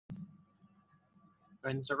Go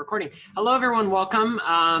ahead and start recording. Hello, everyone. Welcome.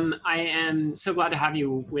 I am so glad to have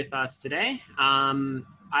you with us today. I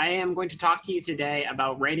am going to talk to you today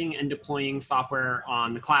about writing and deploying software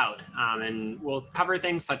on the cloud. And we'll cover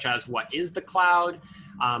things such as what is the cloud,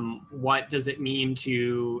 what does it mean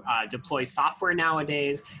to deploy software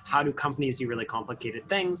nowadays, how do companies do really complicated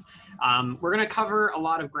things. We're going to cover a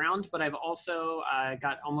lot of ground, but I've also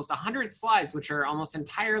got almost 100 slides, which are almost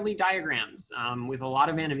entirely diagrams with a lot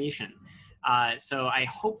of animation. So I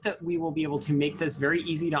hope that we will be able to make this very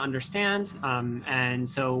easy to understand. And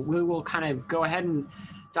so we will kind of go ahead and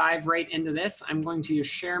dive right into this. I'm going to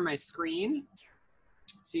share my screen.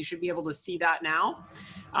 So you should be able to see that now.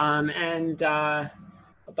 I'll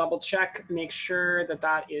double check, make sure that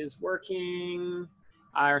that is working.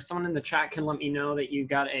 Or someone in the chat can let me know that you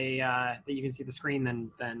got a, that you can see the screen,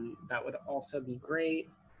 then that would also be great.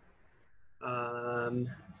 If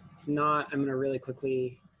not, I'm gonna really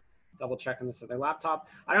quickly double check on this other laptop.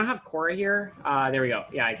 I don't have Cora here. There we go.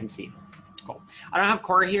 Yeah, I can see. Cool. I don't have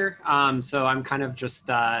Cora here, so I'm kind of just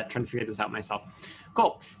trying to figure this out myself.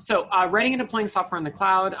 Cool. So writing and deploying software in the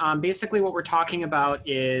cloud, basically what we're talking about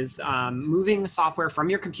is moving software from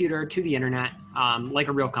your computer to the internet like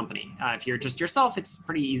a real company. If you're just yourself, it's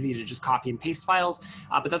pretty easy to just copy and paste files,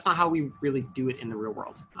 but that's not how we really do it in the real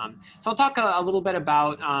world. So I'll talk a little bit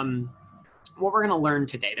about what we're going to learn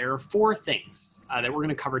today. There are 4 things that we're going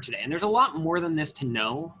to cover today. And there's a lot more than this to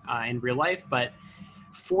know in real life, but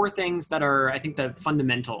 4 things that are, I think, the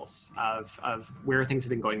fundamentals of where things have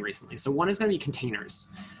been going recently. So one is going to be containers.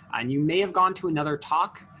 And you may have gone to another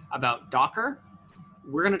talk about Docker.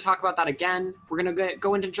 We're going to talk about that again. We're going to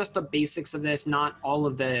go into just the basics of this, not all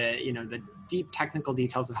of the, the deep technical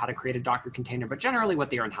details of how to create a Docker container, but generally what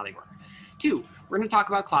they are and how they work. 2, we're going to talk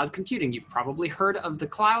about cloud computing. You've probably heard of the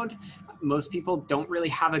cloud. Most people don't really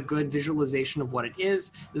have a good visualization of what it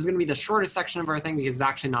is. This is going to be the shortest section of our thing because it's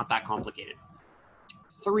actually not that complicated.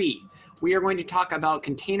 3, we are going to talk about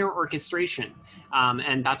container orchestration,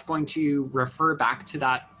 and that's going to refer back to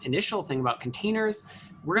that initial thing about containers.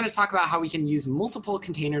 We're going to talk about how we can use multiple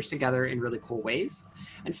containers together in really cool ways.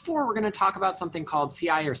 And 4, we're going to talk about something called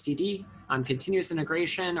CI or CD, continuous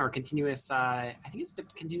integration or continuous, I think it's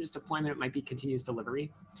continuous deployment, it might be continuous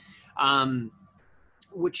delivery.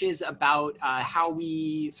 Which is about how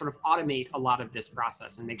we sort of automate a lot of this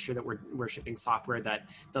process and make sure that we're shipping software that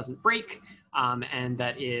doesn't break and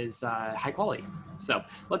that is high quality. So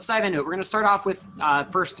let's dive into it. We're going to start off with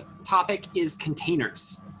first topic is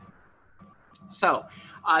containers. So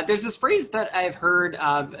there's this phrase that I've heard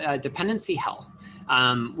of dependency hell,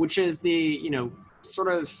 which is the, sort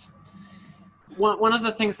of one of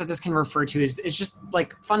the things that this can refer to is just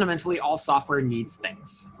like fundamentally all software needs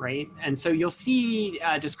things, right? And so you'll see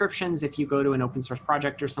descriptions if you go to an open source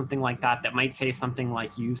project or something like that, that might say something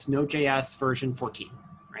like use Node.js version 14,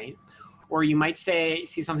 right? Or you might see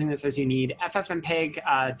something that says you need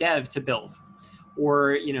FFmpeg dev to build.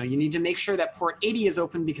 Or you need to make sure that port 80 is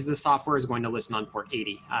open because the software is going to listen on port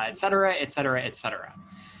 80, et cetera, et cetera, et cetera.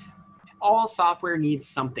 All software needs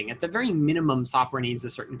something. At the very minimum, software needs a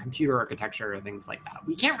certain computer architecture or things like that.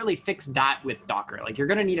 We can't really fix that with Docker. Like you're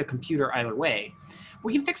going to need a computer either way.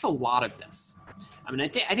 We can fix a lot of this. I mean, I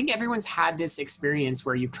think everyone's had this experience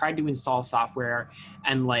where you've tried to install software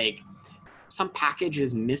and like some package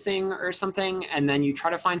is missing or something, and then you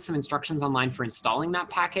try to find some instructions online for installing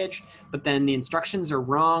that package, but then the instructions are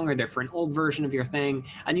wrong or they're for an old version of your thing,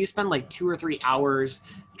 and you spend like 2 or 3 hours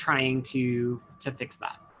trying to fix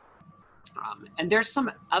that. And there's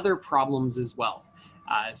some other problems as well.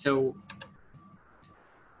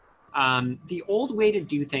 The old way to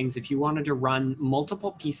do things, if you wanted to run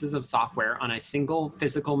multiple pieces of software on a single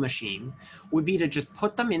physical machine, would be to just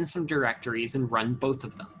put them in some directories and run both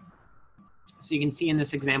of them. So you can see in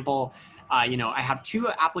this example, I have 2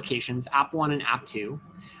 applications, app1 and app2,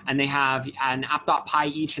 and they have an app.py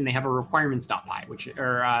each, and they have a requirements.py, which,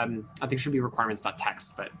 or I think it should be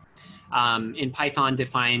requirements.txt, but in Python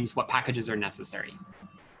defines what packages are necessary.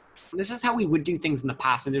 This is how we would do things in the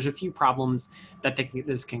past, and there's a few problems that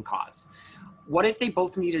this can cause. What if they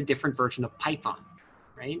both need a different version of Python,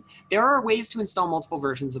 right? There are ways to install multiple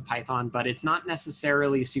versions of Python, but it's not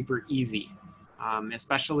necessarily super easy,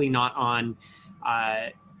 especially not on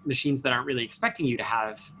machines that aren't really expecting you to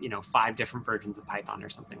have 5 different versions of Python or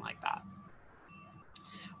something like that.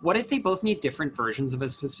 What if they both need different versions of a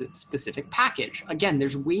specific package? Again,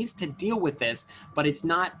 there's ways to deal with this, but it's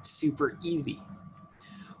not super easy.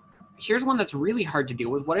 Here's one that's really hard to deal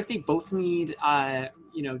with. What if they both need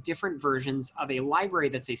different versions of a library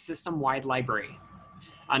that's a system-wide library?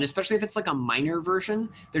 And especially if it's like a minor version,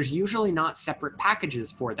 there's usually not separate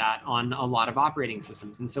packages for that on a lot of operating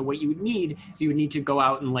systems. And so what you would need is you would need to go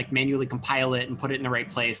out and like manually compile it and put it in the right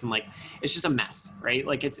place. And like, it's just a mess, right?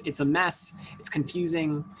 Like it's a mess. It's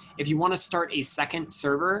confusing. If you want to start a second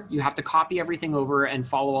server, you have to copy everything over and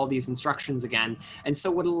follow all these instructions again. And so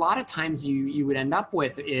what a lot of times you would end up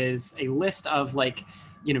with is a list of like,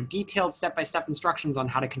 detailed step-by-step instructions on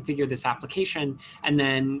how to configure this application. And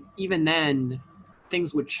then even then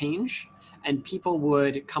things would change and people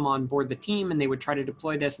would come on board the team and they would try to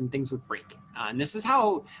deploy this and things would break. And this is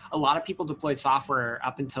how a lot of people deployed software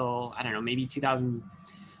up until, I don't know, maybe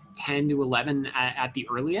 2010 to 11 at the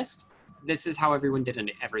earliest. This is how everyone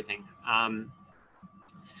did everything.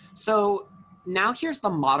 So now here's the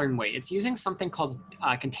modern way. It's using something called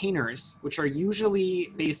containers, which are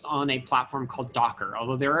usually based on a platform called Docker,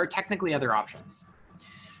 although there are technically other options.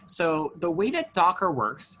 So the way that Docker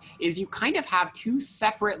works is you kind of have two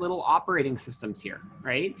separate little operating systems here,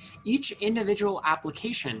 right? Each individual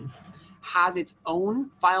application has its own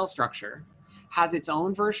file structure, has its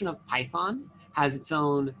own version of Python, has its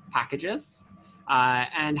own packages,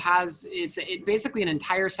 and has it's basically an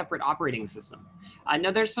entire separate operating system.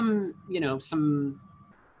 Now there's some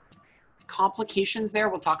complications there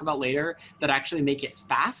we'll talk about later that actually make it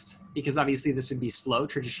fast, because obviously this would be slow.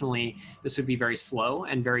 Traditionally, this would be very slow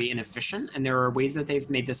and very inefficient. And there are ways that they've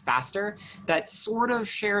made this faster that sort of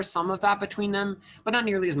share some of that between them, but not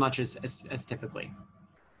nearly as much as typically.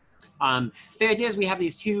 So the idea is we have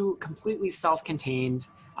these two completely self-contained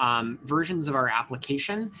versions of our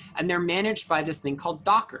application, and they're managed by this thing called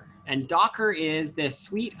Docker. And Docker is this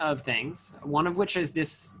suite of things, one of which is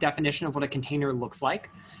this definition of what a container looks like,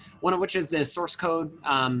 one of which is the source code,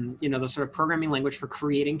 the sort of programming language for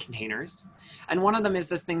creating containers. And one of them is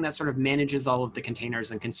this thing that sort of manages all of the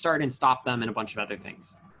containers and can start and stop them and a bunch of other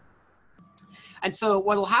things. And so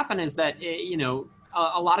what will happen is that,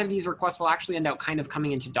 a lot of these requests will actually end up kind of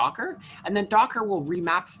coming into Docker, and then Docker will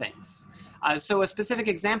remap things. So a specific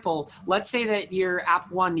example, let's say that your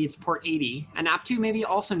app 1 needs port 80 and app 2 maybe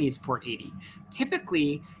also needs port 80.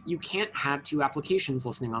 Typically, you can't have two applications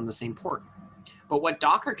listening on the same port. But what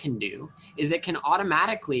Docker can do is it can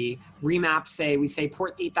automatically remap, we say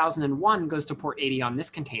port 8001 goes to port 80 on this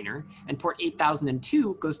container, and port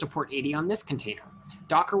 8002 goes to port 80 on this container.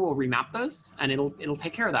 Docker will remap those, and it'll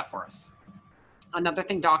take care of that for us. Another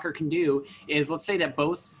thing Docker can do is, let's say that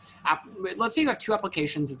let's say you have two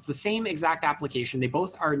applications. It's the same exact application. They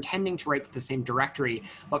both are intending to write to the same directory,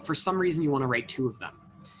 but for some reason you want to write two of them.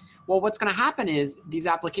 Well, what's going to happen is these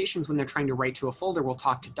applications, when they're trying to write to a folder, will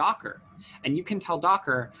talk to Docker. And you can tell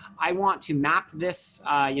Docker, I want to map this,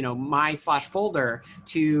 my/folder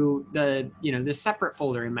to this separate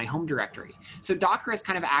folder in my home directory. So Docker is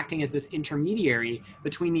kind of acting as this intermediary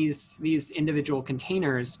between these individual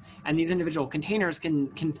containers, and these individual containers can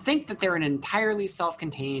think that they're an entirely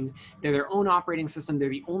self-contained, they're their own operating system, they're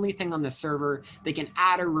the only thing on the server. They can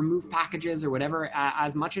add or remove packages or whatever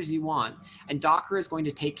as much as you want. And Docker is going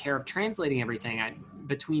to take care of translating everything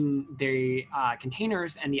between the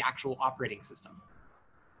containers and the actual operating system.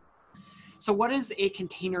 So what does a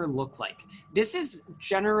container look like? This is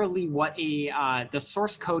generally what the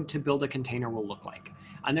source code to build a container will look like.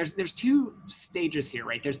 And there's two stages here,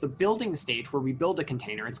 right? There's the building stage where we build a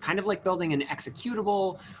container. It's kind of like building an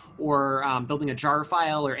executable or building a jar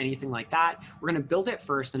file or anything like that. We're going to build it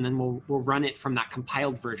first, and then we'll run it from that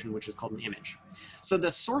compiled version, which is called an image. So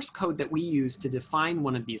the source code that we use to define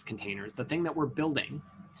one of these containers, the thing that we're building,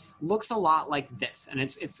 looks a lot like this. And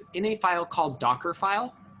it's in a file called Docker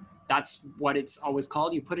file. That's what it's always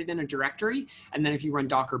called. You put it in a directory, and then if you run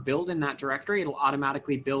Docker build in that directory, it'll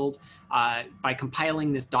automatically build by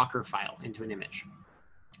compiling this Docker file into an image.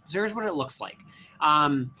 So here's what it looks like.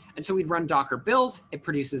 And so we'd run Docker build, it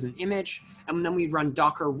produces an image, and then we'd run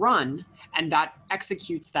Docker run, and that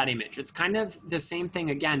executes that image. It's kind of the same thing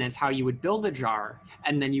again as how you would build a jar,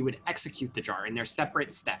 and then you would execute the jar, and they're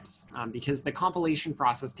separate steps because the compilation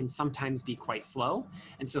process can sometimes be quite slow.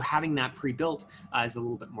 And so having that pre-built is a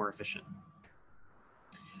little bit more efficient.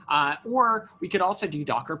 Or we could also do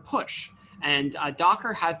Docker push. And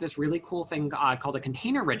Docker has this really cool thing called a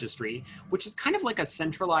container registry, which is kind of like a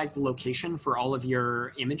centralized location for all of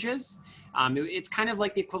your images. It's kind of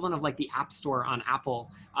like the equivalent of like the App Store on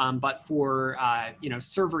Apple, but for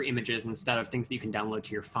server images instead of things that you can download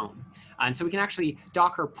to your phone. And so we can actually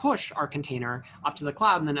Docker push our container up to the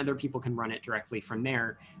cloud, and then other people can run it directly from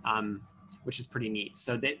there. Which is pretty neat.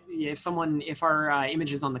 So that if our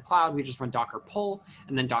image is on the cloud, we just run Docker pull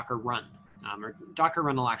and then Docker run. Or Docker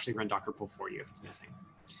run will actually run Docker pull for you if it's missing.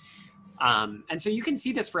 And so you can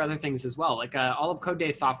see this for other things as well. Like all of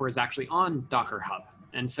CodeDay software is actually on Docker Hub.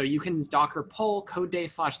 And so you can Docker pull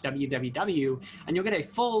CodeDay/www, and you'll get a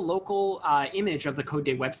full local image of the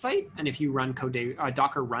CodeDay website. And if you run CodeDay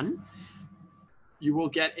Docker run, you will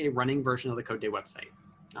get a running version of the CodeDay website,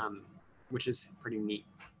 which is pretty neat.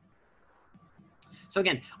 So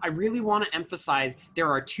again, I really want to emphasize there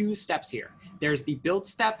are two steps here. There's the build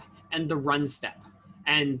step and the run step.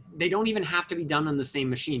 And they don't even have to be done on the same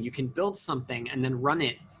machine. You can build something and then run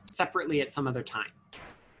it separately at some other time.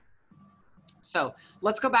 So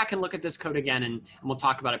let's go back and look at this code again, and we'll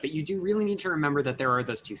talk about it. But you do really need to remember that there are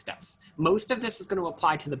those two steps. Most of this is going to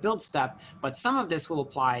apply to the build step, but some of this will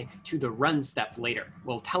apply to the run step later.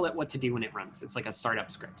 We'll tell it what to do when it runs. It's like a startup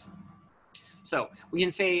script. So we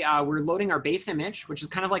can say we're loading our base image, which is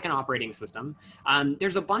kind of like an operating system.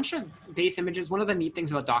 There's a bunch of base images. One of the neat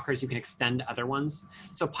things about Docker is you can extend other ones.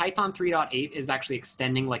 So Python 3.8 is actually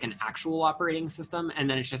extending like an actual operating system, and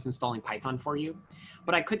then it's just installing Python for you.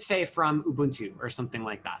 But I could say from Ubuntu or something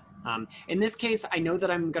like that. In this case, I know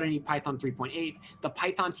that I'm going to need Python 3.8. The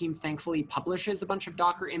Python team thankfully publishes a bunch of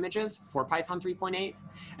Docker images for Python 3.8.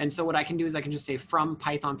 And so what I can do is I can just say from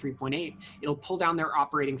Python 3.8, it'll pull down their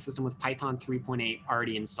operating system with Python 3.8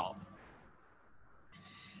 already installed.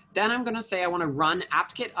 Then I'm going to say I want to run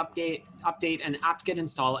apt-get update and apt-get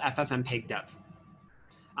install ffmpeg-dev.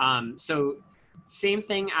 So same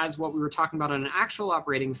thing as what we were talking about on an actual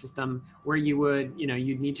operating system where you would,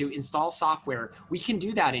 you'd need to install software. We can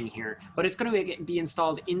do that in here, but it's going to be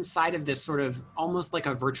installed inside of this sort of almost like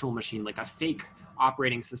a virtual machine, like a fake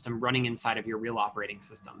operating system running inside of your real operating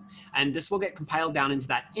system. And this will get compiled down into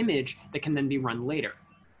that image that can then be run later.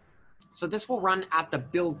 So this will run at the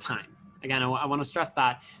build time. Again, I want to stress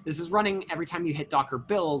that this is running every time you hit Docker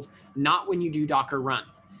build, not when you do Docker run.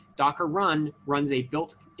 Docker run runs a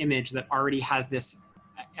built image that already has this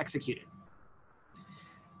executed.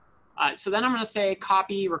 So then I'm going to say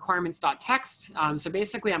copy requirements.txt. So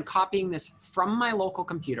basically, I'm copying this from my local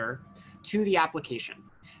computer to the application.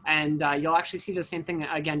 And you'll actually see the same thing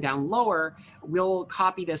again down lower. We'll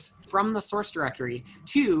copy this from the source directory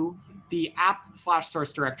to the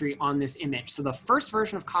app/source directory on this image. So the first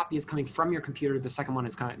version of copy is coming from your computer. The second one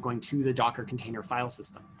is going to the Docker container file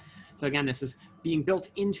system. So again, this is being built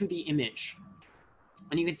into the image.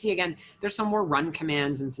 And you can see, again, there's some more run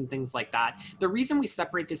commands and some things like that. The reason we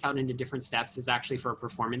separate this out into different steps is actually for a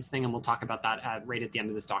performance thing, and we'll talk about that right at the end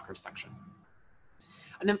of this Docker section.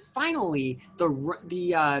 And then finally,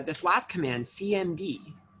 this last command,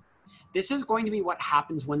 cmd, this is going to be what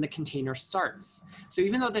happens when the container starts. So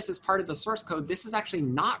even though this is part of the source code, this is actually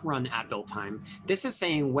not run at build time. This is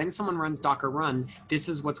saying when someone runs Docker run, this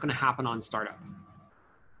is what's going to happen on startup.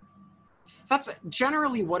 So that's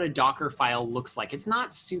generally what a Docker file looks like. It's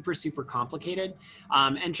not super, super complicated.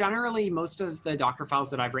 And generally, most of the Docker files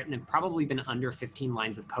that I've written have probably been under 15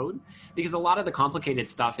 lines of code, because a lot of the complicated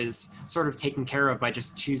stuff is sort of taken care of by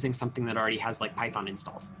just choosing something that already has like Python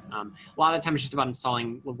installed. A lot of the time, it's just about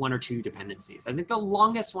installing one or two dependencies. I think the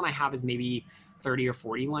longest one I have is maybe 30 or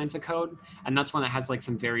 40 lines of code. And that's one that has like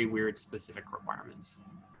some very weird specific requirements.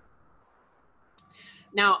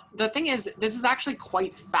 Now, the thing is, this is actually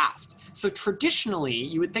quite fast. So traditionally,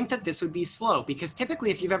 you would think that this would be slow, because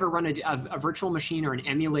typically if you've ever run a virtual machine or an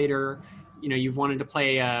emulator, you've wanted to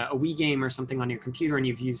play a Wii game or something on your computer and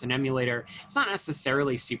you've used an emulator, it's not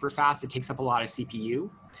necessarily super fast. It takes up a lot of CPU.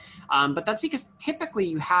 But that's because typically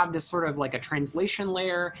you have this sort of like a translation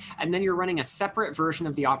layer, and then you're running a separate version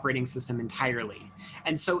of the operating system entirely.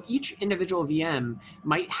 And so each individual VM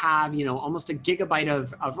might have, almost a gigabyte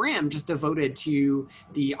of RAM just devoted to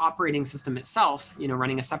the operating system itself,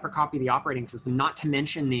 running a separate copy of the operating system, not to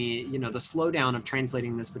mention the, the slowdown of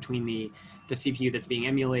translating this between the CPU that's being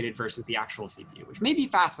emulated versus the actual CPU, which may be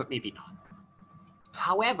fast, but maybe not.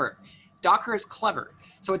 However, Docker is clever.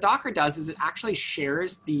 So what Docker does is it actually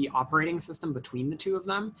shares the operating system between the two of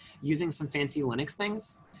them using some fancy Linux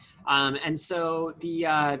things. And so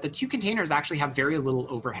the two containers actually have very little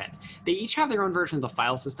overhead. They each have their own version of the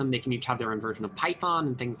file system. They can each have their own version of Python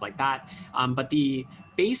and things like that. But the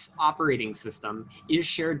base operating system is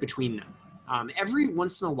shared between them. Every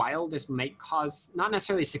once in a while, this might cause not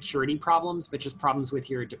necessarily security problems, but just problems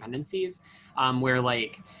with your dependencies, where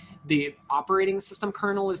like the operating system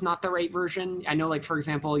kernel is not the right version. I know, like, for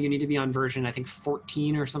example, you need to be on version, I think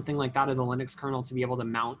 14 or something like that of the Linux kernel to be able to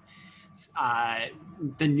mount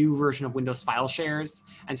the new version of Windows file shares.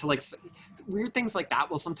 And so like weird things like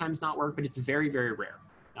that will sometimes not work, but it's very, very rare.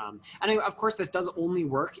 And of course, this does only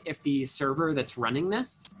work if the server that's running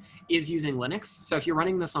this is using Linux. So if you're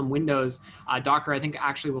running this on Windows, Docker, I think,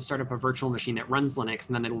 actually will start up a virtual machine that runs Linux,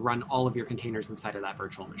 and then it'll run all of your containers inside of that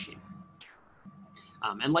virtual machine.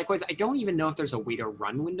 And likewise, I don't even know if there's a way to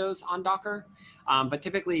run Windows on Docker, but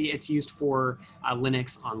typically it's used for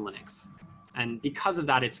Linux on Linux. And because of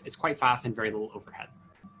that, it's quite fast and very little overhead.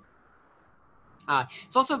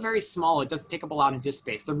 It's also very small. It doesn't take up a lot of disk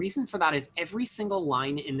space. The reason for that is every single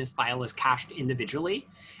line in this file is cached individually.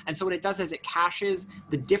 And so what it does is it caches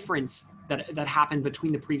the difference that happened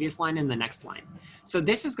between the previous line and the next line. So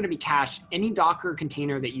this is going to be cached. Any Docker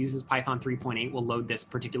container that uses Python 3.8 will load this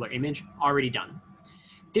particular image, already done.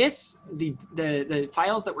 The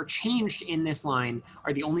files that were changed in this line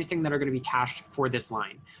are the only thing that are going to be cached for this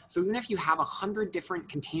line. So even if you have 100 different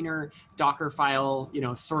container Docker file,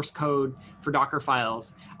 source code for Docker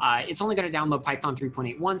files, it's only going to download Python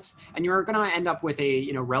 3.8 once, and you're going to end up with a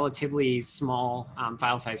relatively small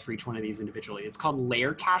file size for each one of these individually. It's called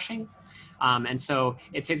layer caching, and so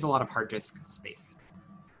it saves a lot of hard disk space.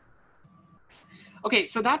 Okay,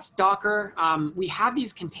 so that's Docker. We have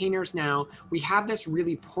these containers now. We have this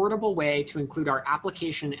really portable way to include our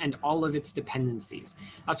application and all of its dependencies.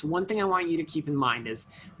 That's one thing I want you to keep in mind is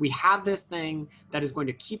we have this thing that is going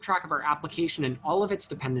to keep track of our application and all of its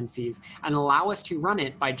dependencies and allow us to run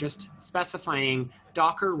it by just specifying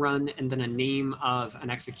Docker run and then a name of an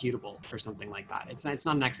executable or something like that. It's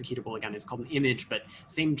not an executable again, it's called an image, but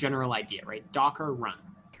same general idea, right? Docker run.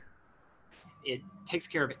 It takes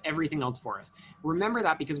care of everything else for us. Remember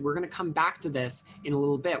that because we're going to come back to this in a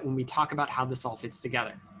little bit when we talk about how this all fits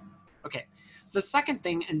together. Okay, so the second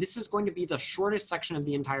thing, and this is going to be the shortest section of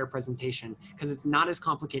the entire presentation because it's not as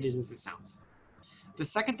complicated as it sounds. The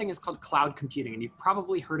second thing is called cloud computing, and you've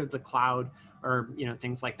probably heard of the cloud or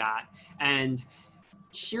things like that. And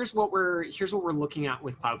here's what we're looking at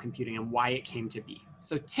with cloud computing and why it came to be.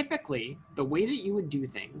 So typically, the way that you would do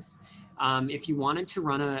things if you wanted to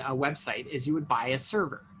run a website is you would buy a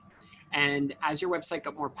server. And as your website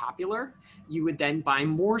got more popular, you would then buy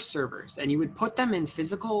more servers and you would put them in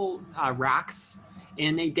physical racks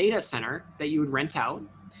in a data center that you would rent out.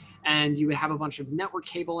 And you would have a bunch of network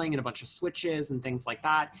cabling and a bunch of switches and things like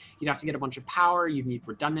that. You'd have to get a bunch of power. You'd need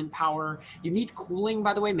redundant power. You need cooling,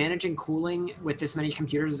 by the way. Managing cooling with this many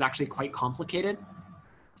computers is actually quite complicated.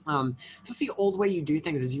 So it's the old way you do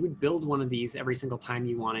things is you would build one of these every single time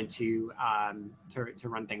you wanted to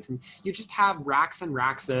run things. And you just have racks and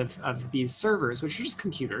racks of these servers, which are just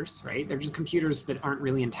computers, right? They're just computers that aren't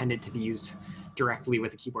really intended to be used directly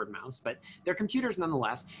with a keyboard and mouse, but they're computers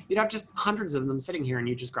nonetheless. You'd have just hundreds of them sitting here and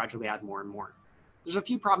you just gradually add more and more. There's a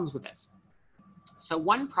few problems with this. So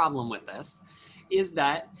one problem with this is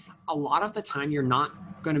that a lot of the time you're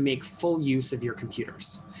not going to make full use of your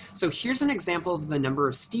computers. So here's an example of the number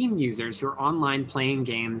of Steam users who are online playing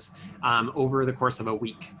games over the course of a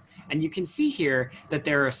week. And you can see here that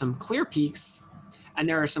there are some clear peaks and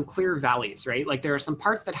there are some clear valleys, right? Like there are some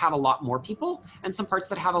parts that have a lot more people and some parts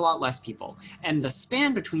that have a lot less people. And the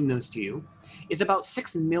span between those two is about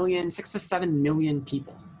 6 to 7 million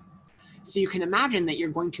people. So you can imagine that you're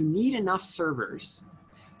going to need enough servers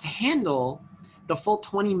to handle the full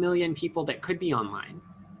 20 million people that could be online.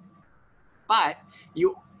 But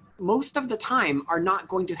you, most of the time, are not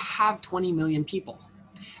going to have 20 million people.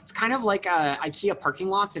 It's kind of like IKEA parking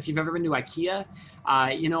lots. If you've ever been to IKEA,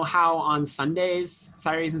 you know how on Sundays,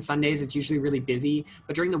 Saturdays and Sundays, it's usually really busy,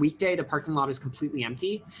 but during the weekday, the parking lot is completely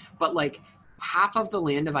empty. But like half of the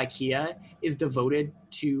land of IKEA is devoted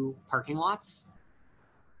to parking lots,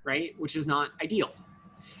 right? Which is not ideal.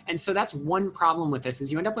 And so that's one problem with this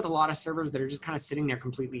is you end up with a lot of servers that are just kind of sitting there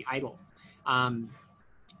completely idle.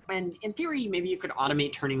 And in theory, maybe you could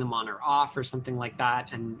automate turning them on or off or something like that.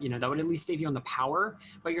 And you know that would at least save you on the power,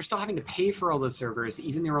 but you're still having to pay for all those servers,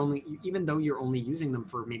 even though you're only using them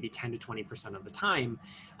for maybe 10 to 20% of the time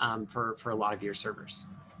for a lot of your servers.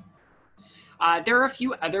 There are a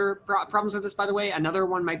few other problems with this, by the way. Another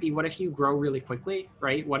one might be, what if you grow really quickly,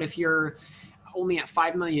 right? What if you're only at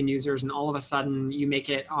 5 million users and all of a sudden you make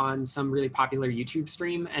it on some really popular YouTube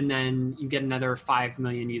stream and then you get another 5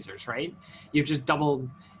 million users, right? You've just doubled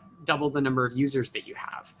the number of users that you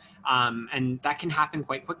have. And that can happen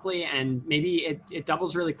quite quickly, and maybe it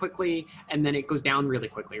doubles really quickly and then it goes down really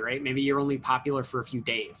quickly, right? Maybe you're only popular for a few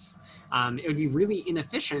days. It would be really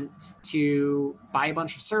inefficient to buy a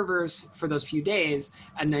bunch of servers for those few days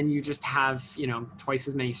and then you just have, you know, twice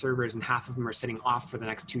as many servers and half of them are sitting off for the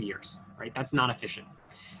next 2 years, right? That's not efficient.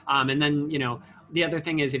 And then, you know, the other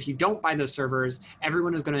thing is if you don't buy those servers,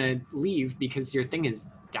 everyone is going to leave because your thing is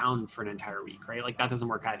down for an entire week, right? Like that doesn't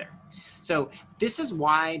work either. So this is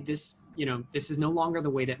why this is no longer the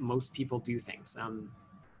way that most people do things.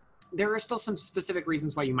 there are still some specific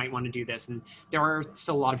reasons why you might want to do this, and there are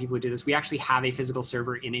still a lot of people who do this. We actually have a physical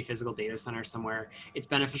server in a physical data center somewhere. It's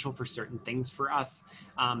beneficial for certain things for us,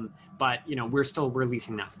 but we're still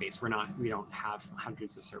leasing that space. We don't have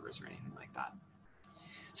hundreds of servers or anything like that.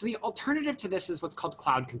 So the alternative to this is what's called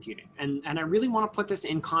cloud computing, and I really want to put this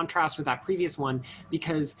in contrast with that previous one,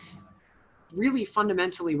 because really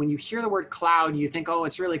fundamentally, when you hear the word cloud, you think, oh,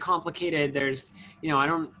 it's really complicated. There's, I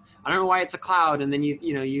don't know why it's a cloud. And then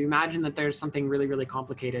you imagine that there's something really, really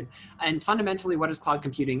complicated. And fundamentally, what is cloud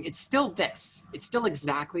computing? It's still this. It's still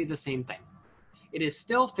exactly the same thing. It is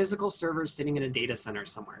still physical servers sitting in a data center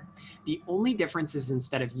somewhere. The only difference is,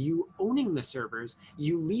 instead of you owning the servers,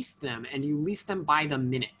 you lease them, and you lease them by the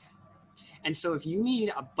minute. And so if you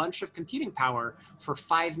need a bunch of computing power for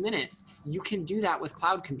 5 minutes, you can do that with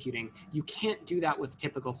cloud computing. You can't do that with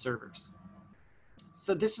typical servers.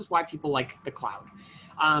 So this is why people like the cloud.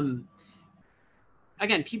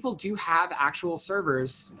 Again, people do have actual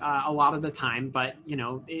servers a lot of the time, but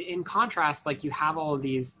in contrast, like, you have all of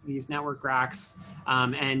these network racks,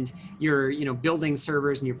 and you're building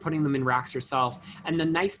servers and you're putting them in racks yourself. And the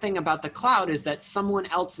nice thing about the cloud is that someone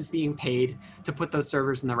else is being paid to put those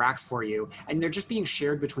servers in the racks for you, and they're just being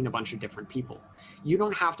shared between a bunch of different people. You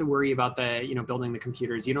don't have to worry about the building the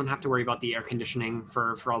computers. You don't have to worry about the air conditioning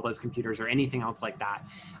for all those computers or anything else like that.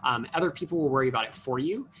 Other people will worry about it for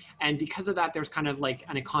you, and because of that, there's kind of like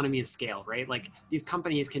an economy of scale, right? Like, these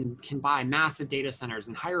companies can buy massive data centers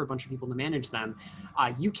and hire a bunch of people to manage them.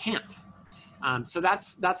 You can't. So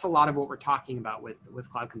that's a lot of what we're talking about with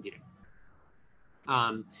cloud computing.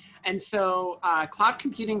 And so cloud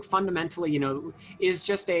computing fundamentally, is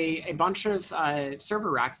just a bunch of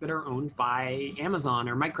server racks that are owned by Amazon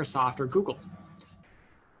or Microsoft or Google.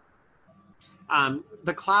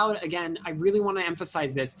 The cloud, again, I really want to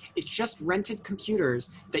emphasize this. It's just rented computers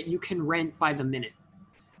that you can rent by the minute.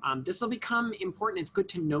 This will become important. It's good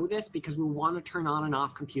to know this, because we want to turn on and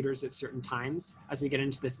off computers at certain times as we get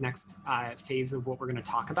into this next phase of what we're going to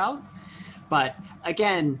talk about. But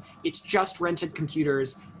again, it's just rented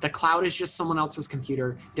computers. The cloud is just someone else's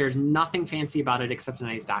computer. There's nothing fancy about it except a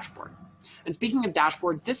nice dashboard. And speaking of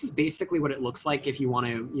dashboards, this is basically what it looks like if you want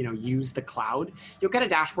to use the cloud. You'll get a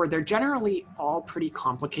dashboard. They're generally all pretty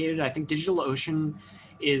complicated. I think DigitalOcean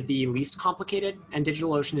is the least complicated, and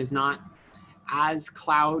DigitalOcean is not as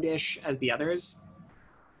cloud-ish as the others.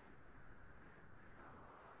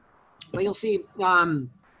 But you'll see,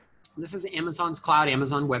 this is Amazon's cloud,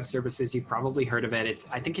 Amazon Web Services. You've probably heard of it.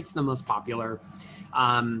 I think it's the most popular.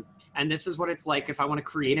 And this is what it's like if I want to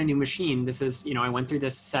create a new machine. This is, I went through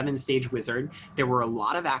this 7-stage wizard. There were a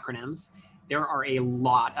lot of acronyms. There are a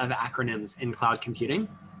lot of acronyms in cloud computing.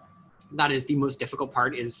 That is the most difficult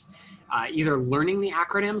part, is either learning the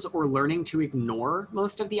acronyms or learning to ignore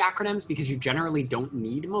most of the acronyms, because you generally don't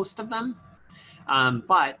need most of them.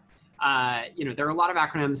 But there are a lot of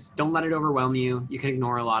acronyms. Don't let it overwhelm you. You can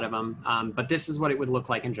ignore a lot of them. But this is what it would look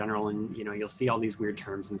like in general. And, you'll see all these weird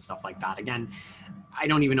terms and stuff like that. Again, I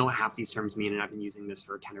don't even know what half these terms mean, and I've been using this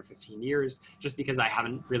for 10 or 15 years just because I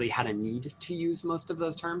haven't really had a need to use most of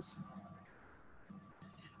those terms.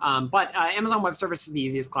 But Amazon Web Services is the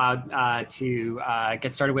easiest cloud to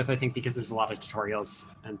get started with, I think, because there's a lot of tutorials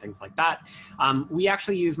and things like that. We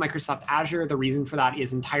actually use Microsoft Azure. The reason for that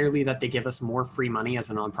is entirely that they give us more free money as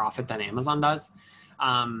a nonprofit than Amazon does.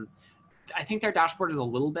 I think their dashboard is a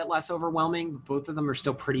little bit less overwhelming, but both of them are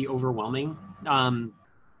still pretty overwhelming.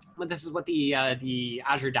 But this is what the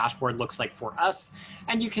Azure dashboard looks like for us.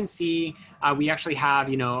 And you can see we actually have,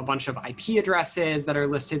 a bunch of IP addresses that are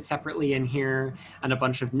listed separately in here, and a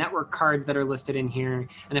bunch of network cards that are listed in here.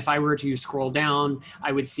 And if I were to scroll down,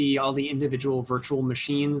 I would see all the individual virtual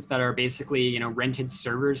machines that are basically, rented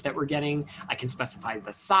servers that we're getting. I can specify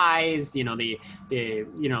the size, the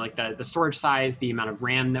storage size, the amount of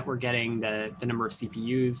RAM that we're getting, the number of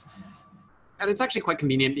CPUs. And it's actually quite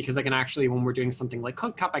convenient, because I can actually, when we're doing something like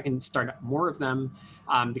CodeCup, I can start more of them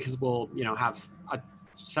because we'll, have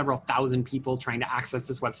several thousand people trying to access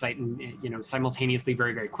this website and, simultaneously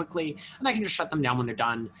very, very quickly. And I can just shut them down when they're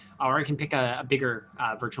done, or I can pick a bigger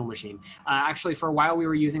virtual machine. Actually, for a while, we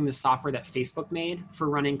were using this software that Facebook made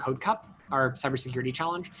for running CodeCup, our cybersecurity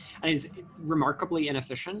challenge, and it's remarkably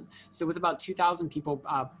inefficient. So with about 2,000 people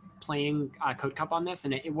playing CodeCup on this,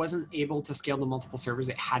 and it wasn't able to scale to multiple servers.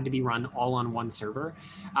 It had to be run all on one server.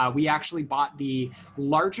 We actually bought the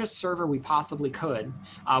largest server we possibly could,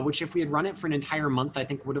 which if we had run it for an entire month, I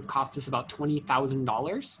think would have cost us about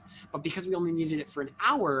 $20,000. But because we only needed it for an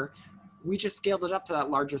hour, we just scaled it up to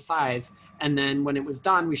that largest size. And then when it was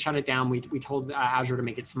done, we shut it down. We told Azure to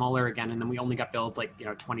make it smaller again. And then we only got billed like,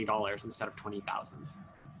 $20 instead of $20,000.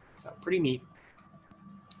 So pretty neat.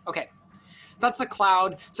 Okay. That's the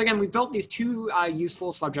cloud. So again, we built these two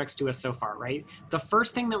useful subjects to us so far, right? The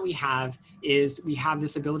first thing that we have is we have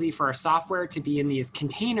this ability for our software to be in these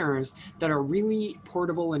containers that are really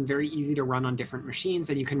portable and very easy to run on different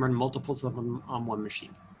machines, and you can run multiples of them on one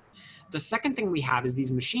machine. The second thing we have is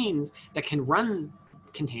these machines that can run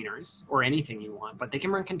containers, or anything you want, but they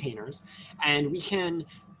can run containers, and we can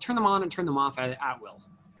turn them on and turn them off at will,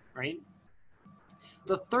 right?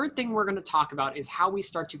 The third thing we're going to talk about is how we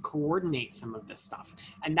start to coordinate some of this stuff.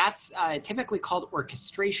 And that's typically called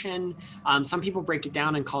orchestration. Some people break it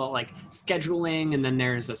down and call it like scheduling, and then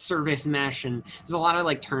there's a service mesh, and there's a lot of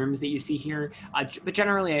like terms that you see here. But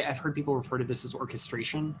generally, I've heard people refer to this as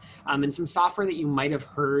orchestration. And some software that you might have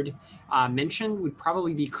heard mentioned would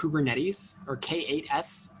probably be Kubernetes or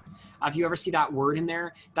K8s. If you ever see that word in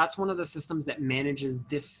there, that's one of the systems that manages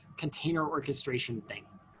this container orchestration thing.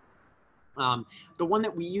 The one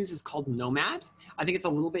that we use is called Nomad. I think it's a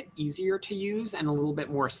little bit easier to use and a little bit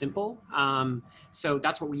more simple. So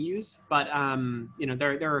that's what we use. But you know,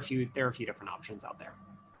 there are a few different options out there.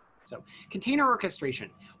 So container orchestration,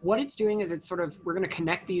 what it's doing is it's sort of, we're going to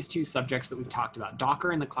connect these two subjects that we've talked about,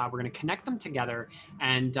 Docker and the cloud. We're going to connect them together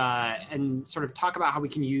and sort of talk about how we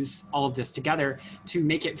can use all of this together to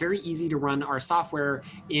make it very easy to run our software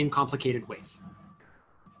in complicated ways.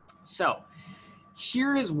 So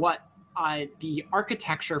here is what the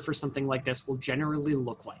architecture for something like this will generally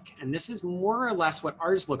look like. And this is more or less what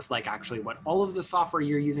ours looks like, actually. What all of the software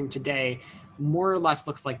you're using today more or less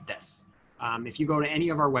looks like this. If you go to any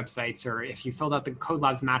of our websites, or if you filled out the Code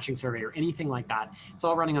Labs matching survey or anything like that, it's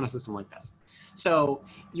all running on a system like this. So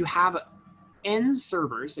you have N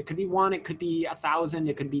servers. It could be 1, it could be 1,000,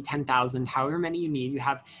 it could be 10,000, however many you need. You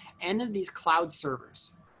have N of these cloud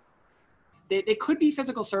servers. They could be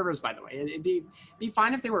physical servers, by the way. It'd be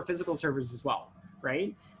fine if they were physical servers as well,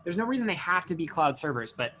 right? There's no reason they have to be cloud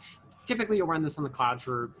servers, but typically you'll run this on the cloud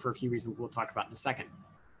for a few reasons we'll talk about in a second.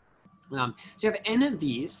 So you have N of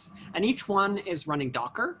these, and each one is running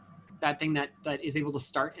Docker, that thing that is able to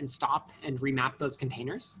start and stop and remap those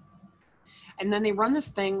containers. And then they run this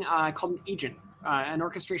thing called an agent, an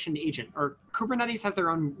orchestration agent, or Kubernetes has their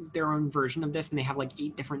own version of this, and they have like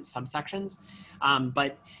 8 different subsections.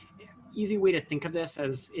 But easy way to think of this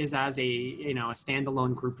is as a, you know, a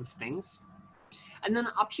standalone group of things. And then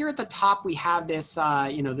up here at the top, we have this,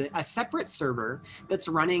 you know, a separate server that's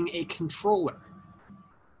running a controller,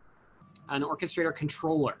 an orchestrator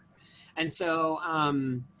controller. And so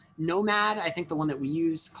Nomad, I think the one that we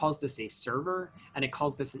use, calls this a server, and it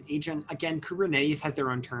calls this an agent. Again, Kubernetes has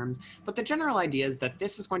their own terms, but the general idea is that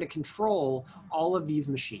this is going to control all of these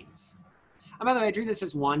machines. And by the way, I drew this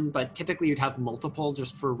as 1, but typically you'd have multiple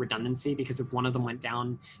just for redundancy, because if one of them went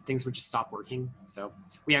down, things would just stop working. So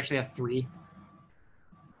we actually have 3.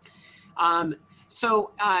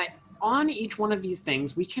 On each one of these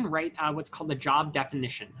things, we can write what's called a job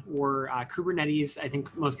definition, or Kubernetes, I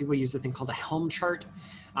think most people use a thing called a Helm chart,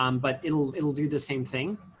 but it'll do the same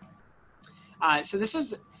thing. So this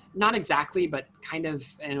is not exactly, but kind of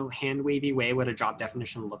in a hand-wavy way what a job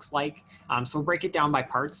definition looks like. So we'll break it down by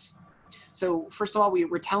parts. So first of all,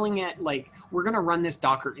 we're telling it, like, we're going to run this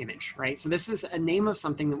Docker image, right? So this is a name of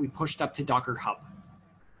something that we pushed up to Docker Hub.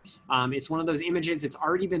 It's one of those images. It's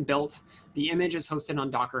already been built. The image is hosted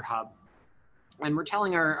on Docker Hub. And we're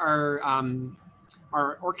telling our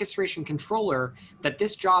orchestration controller that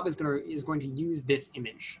this job is going to use this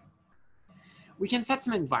image. We can set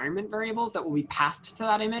some environment variables that will be passed to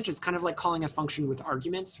that image. It's kind of like calling a function with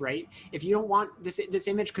arguments, right? If you don't want, this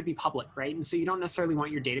image could be public, right? And so you don't necessarily want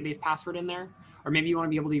your database password in there, or maybe you want to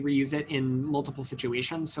be able to reuse it in multiple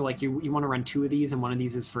situations. So like you want to run 2 of these, and one of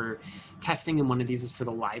these is for testing and one of these is for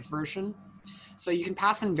the live version. So you can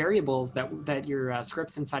pass in variables that your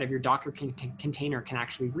scripts inside of your Docker container can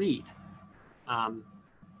actually read.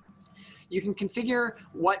 You can configure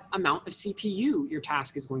what amount of CPU your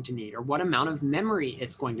task is going to need, or what amount of memory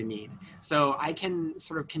it's going to need. So I can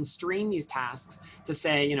sort of constrain these tasks to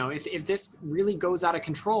say, you know, if this really goes out of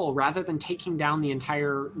control, rather than taking down the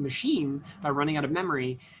entire machine by running out of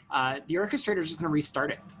memory, the orchestrator is just going to restart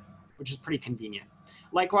it, which is pretty convenient.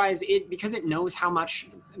 Likewise, because it knows how much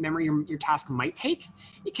memory your task might take,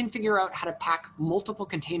 it can figure out how to pack multiple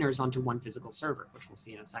containers onto one physical server, which we'll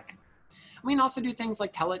see in a second. We can also do things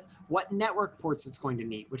like tell it what network ports it's going to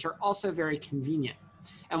need, which are also very convenient.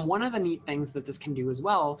 And one of the neat things that this can do as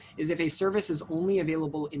well is if a service is only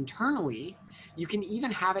available internally, you can even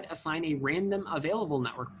have it assign a random available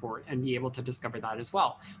network port and be able to discover that as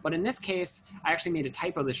well. But in this case, I actually made a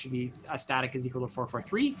typo. This should be static is equal to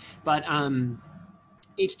 443. But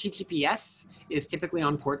HTTPS is typically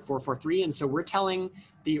on port 443. And so we're telling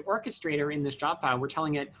the orchestrator in this job file, we're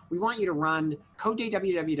telling it, we want you to run CodeDay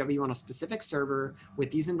www on a specific server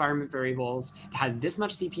with these environment variables. It has this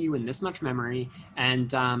much CPU and this much memory,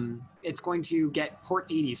 and it's going to get port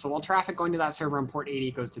 80. So all traffic going to that server on port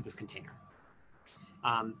 80 goes to this container.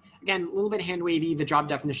 Again, a little bit hand wavy. The job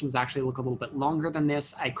definitions actually look a little bit longer than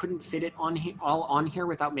this. I couldn't fit it all on here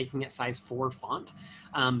without making it size 4 font,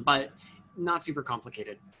 but not super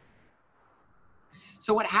complicated.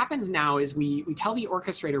 So what happens now is we tell the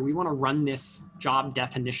orchestrator we want to run this job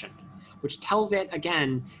definition, which tells it,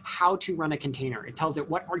 again, how to run a container. It tells it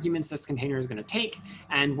what arguments this container is going to take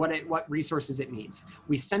and what resources it needs.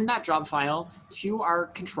 We send that job file to our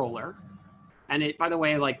controller. And it, by the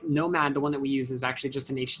way, like Nomad, the one that we use, is actually just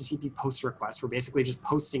an HTTP post request. We're basically just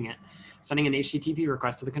posting it, sending an HTTP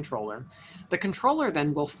request to the controller. The controller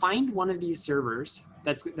then will find one of these servers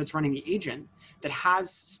that's running the agent that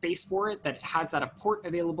has space for it, that has that a port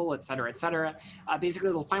available, et cetera, et cetera. Basically,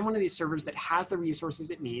 it'll find one of these servers that has the resources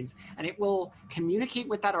it needs, and it will communicate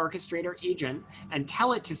with that orchestrator agent and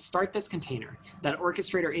tell it to start this container. That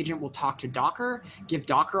orchestrator agent will talk to Docker, give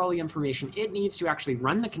Docker all the information it needs to actually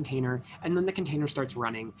run the container, and then the container starts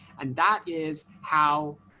running. And that is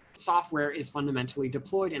how software is fundamentally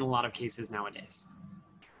deployed in a lot of cases nowadays.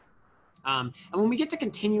 And when we get to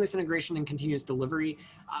continuous integration and continuous delivery,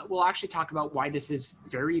 we'll actually talk about why this is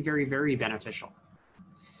very, very, very beneficial.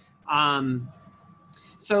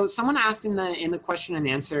 So someone asked in the question and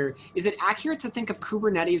answer, is it accurate to think of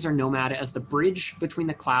Kubernetes or Nomad as the bridge between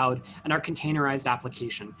the cloud and our containerized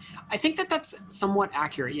application? I think that that's somewhat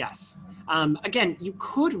accurate, yes. Again, you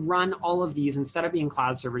could run all of these instead of being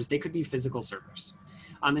cloud servers, they could be physical servers.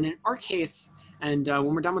 And in our case, and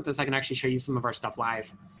when we're done with this, I can actually show you some of our stuff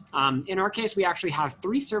live. In our case, we actually have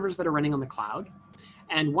 3 servers that are running on the cloud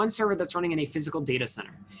and 1 server that's running in a physical data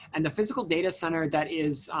center. And the physical data center that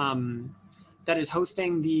is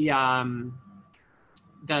hosting the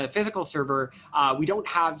physical server, we don't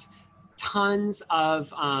have tons of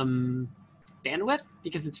bandwidth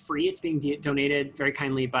because it's free. It's being donated very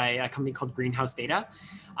kindly by a company called Greenhouse Data.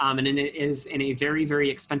 And it is in a very, very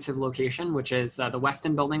expensive location, which is the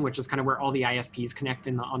Weston building, which is kind of where all the ISPs connect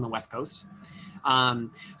on the West Coast.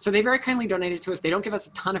 So they very kindly donated to us. They don't give us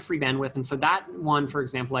a ton of free bandwidth. And so that one, for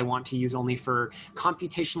example, I want to use only for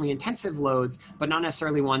computationally intensive loads, but not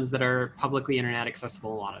necessarily ones that are publicly internet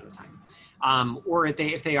accessible a lot of the time. Or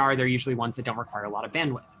if they are, they're usually ones that don't require a lot of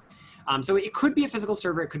bandwidth. So it could be a physical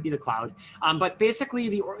server, it could be the cloud. But basically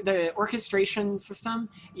the orchestration system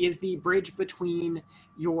is the bridge between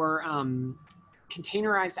your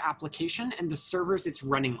containerized application and the servers it's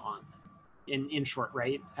running on. In short,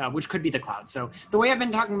 right? Which could be the cloud. So the way I've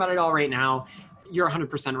been talking about it all right now, you're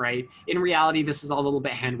 100% right. In reality, this is all a little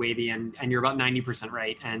bit hand wavy and you're about 90%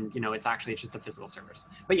 right. And it's just the physical servers.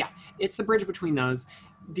 But yeah, it's the bridge between those.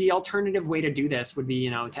 The alternative way to do this would be,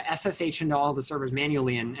 to SSH into all the servers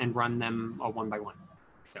manually and run them one by one.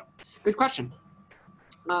 So good question.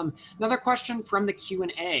 Another question from the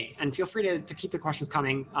Q&A, and feel free to keep the questions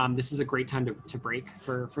coming. This is a great time to break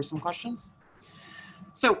for some questions.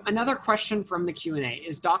 So another question from the Q&A,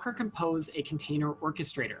 is Docker Compose a container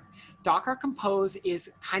orchestrator? Docker Compose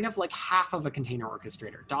is kind of like half of a container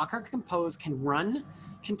orchestrator. Docker Compose can run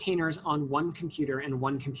containers on one computer and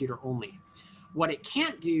one computer only. What it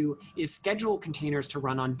can't do is schedule containers to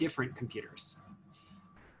run on different computers.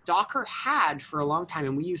 Docker had for a long time,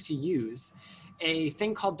 and we used to use, a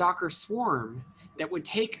thing called Docker Swarm that would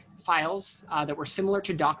take files that were similar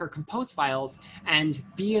to Docker Compose files and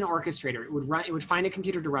be an orchestrator. It would find a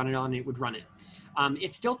computer to run it on, and it would run it.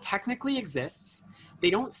 It still technically exists.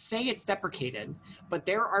 They don't say it's deprecated, but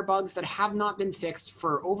there are bugs that have not been fixed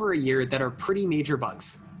for over a year that are pretty major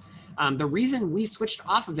bugs. The reason we switched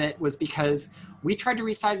off of it was because we tried to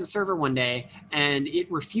resize a server one day and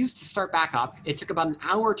it refused to start back up. It took about an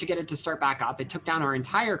hour to get it to start back up. It took down our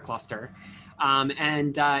entire cluster.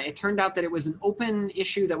 It turned out that it was an open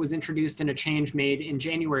issue that was introduced in a change made in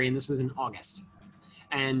January, and this was in August.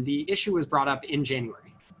 And the issue was brought up in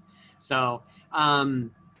January. So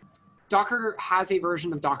Docker has a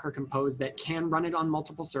version of Docker Compose that can run it on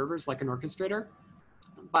multiple servers like an orchestrator,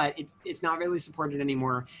 but it's not really supported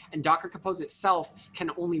anymore. And Docker Compose itself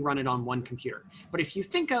can only run it on one computer. But if you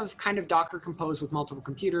think of kind of Docker Compose with multiple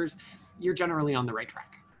computers, you're generally on the right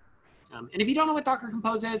track. And if you don't know what Docker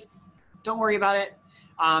Compose is, don't worry about it.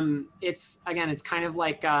 It's kind of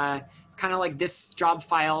like this job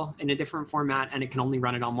file in a different format, and it can only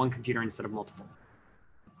run it on one computer instead of multiple.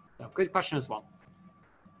 So good question as well.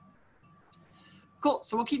 Cool,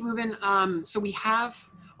 so we'll keep moving. So we have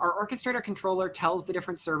our orchestrator controller tells the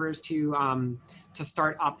different servers to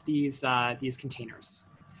start up these containers.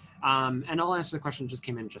 And I'll answer the question that just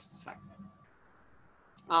came in just a sec.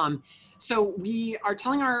 So we are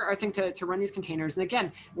telling our thing to run these containers. And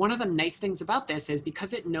again, one of the nice things about this is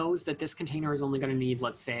because it knows that this container is only going to need,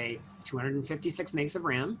 let's say, 256 megs of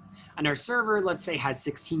RAM, and our server, let's say, has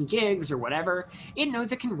 16 gigs or whatever, it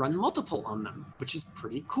knows it can run multiple on them, which is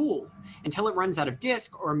pretty cool. Until it runs out of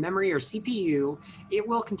disk or memory or CPU, it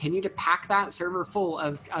will continue to pack that server full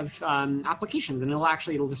of applications, and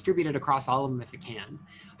it'll distribute it across all of them if it can.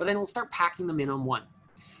 But then it'll start packing them in on one.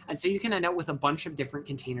 And so you can end up with a bunch of different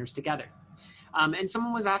containers together. And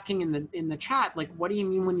someone was asking in the chat, like, what do you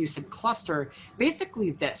mean when you said cluster?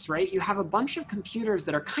 Basically this, right? You have a bunch of computers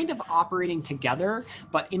that are kind of operating together,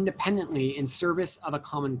 but independently in service of a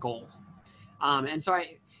common goal. And so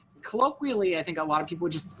colloquially, I think a lot of people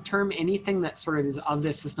would just term anything that sort of is of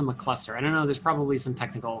this system a cluster. I don't know, there's probably some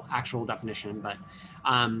technical actual definition, but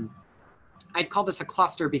I'd call this a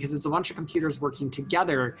cluster because it's a bunch of computers working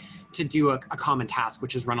together to do a common task,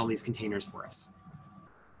 which is run all these containers for us.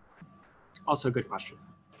 Also a good question.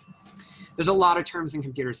 There's a lot of terms in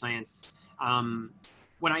computer science.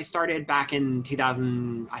 When I started back in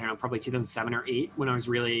 2000, I don't know, probably 2007 or 8, when I was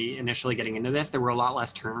really initially getting into this, there were a lot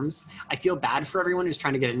less terms. I feel bad for everyone who's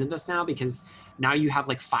trying to get into this now because now you have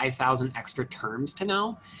like 5,000 extra terms to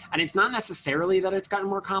know. And it's not necessarily that it's gotten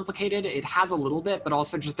more complicated. It has a little bit, but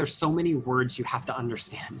also just there's so many words you have to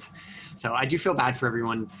understand. So I do feel bad for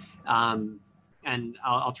everyone. And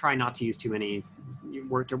I'll try not to use too many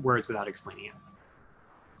words without explaining it.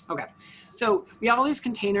 Okay, so we have all these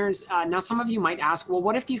containers. Now some of you might ask, well,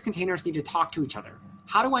 what if these containers need to talk to each other?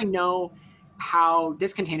 How do I know how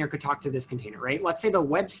this container could talk to this container, right? Let's say the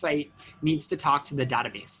website needs to talk to the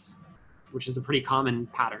database, which is a pretty common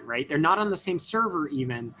pattern, right? They're not on the same server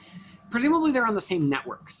even. Presumably they're on the same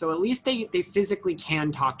network. So at least they physically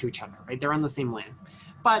can talk to each other, right? They're on the same LAN.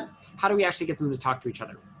 But how do we actually get them to talk to each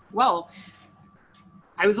other? Well,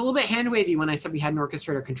 I was a little bit hand-wavy when I said we had an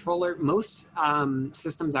orchestrator controller. Most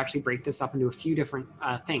systems actually break this up into a few different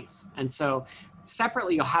things. And so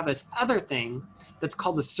separately, you'll have this other thing that's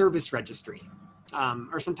called a service registry.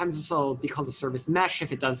 Or sometimes this will be called a service mesh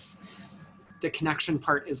if it does the connection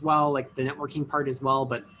part as well, like the networking part as well.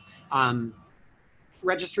 But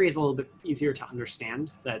registry is a little bit easier to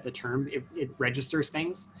understand, the term. It registers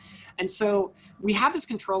things. And so we have this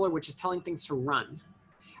controller which is telling things to run.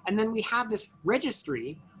 And then we have this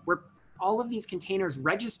registry where all of these containers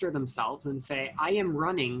register themselves and say, I am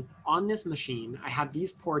running on this machine. I have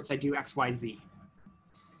these ports. I do X, Y, Z.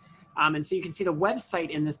 And so you can see the website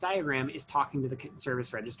in this diagram is talking to the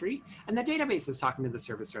service registry, and the database is talking to the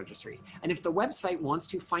service registry. And if the website wants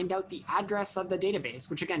to find out the address of the database,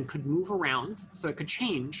 which again could move around, so it could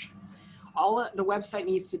change, all the website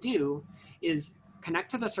needs to do is connect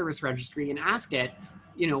to the service registry and ask it,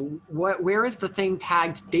 you know, where is the thing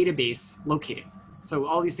tagged database located? So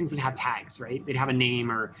all these things would have tags, right? They'd have a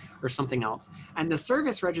name or something else. And the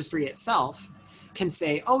service registry itself can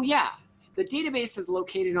say, oh yeah, the database is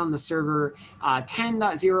located on the server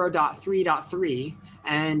 10.0.3.3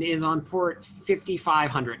 and is on port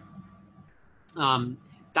 5500.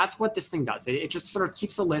 That's what this thing does. It just sort of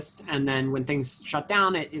keeps a list, and then when things shut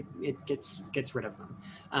down, it gets rid of them.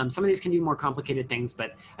 Some of these can do more complicated things,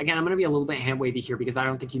 but again, I'm going to be a little bit hand-wavy here because I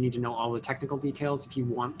don't think you need to know all the technical details. If you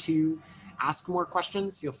want to ask more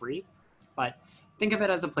questions, feel free. But think of it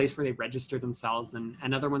as a place where they register themselves,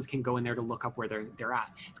 and other ones can go in there to look up where they're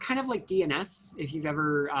at. It's kind of like DNS, if you've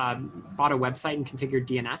ever bought a website and configured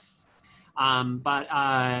DNS,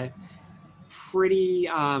 but pretty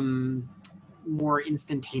more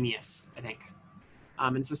instantaneous, I think.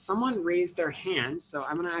 And so someone raised their hand, so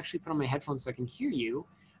I'm gonna actually put on my headphones so I can hear you,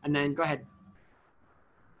 and then go ahead.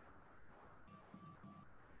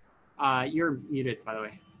 You're muted, by the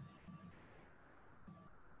way.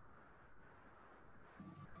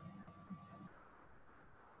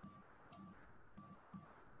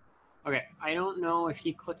 Okay, I don't know if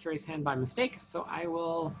he clicked raise hand by mistake, so I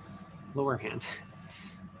will lower hand.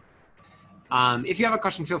 If you have a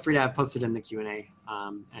question, feel free to post it in the Q&A,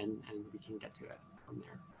 and we can get to it from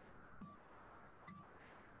there.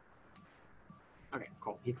 Okay,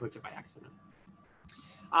 cool. He clicked it by accident.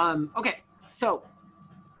 Okay, so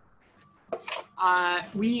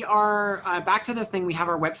we are back to this thing. We have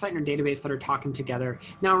our website and our database that are talking together.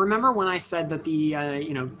 Now, remember when I said that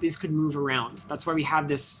these could move around? That's why we have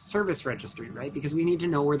this service registry, right? Because we need to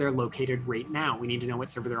know where they're located right now. We need to know what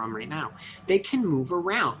server they're on right now. They can move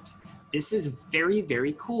around. This is very,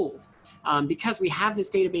 very cool because we have this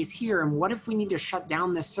database here. And what if we need to shut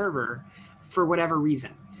down this server for whatever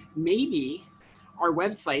reason? Maybe our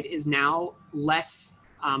website is now less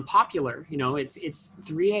popular. You know, it's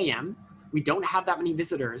 3 a.m. We don't have that many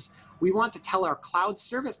visitors. We want to tell our cloud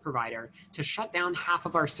service provider to shut down half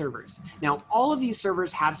of our servers. Now, all of these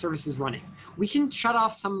servers have services running. We can shut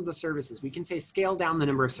off some of the services. We can say scale down the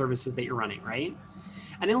number of services that you're running, right?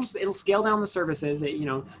 And it'll scale down the services. You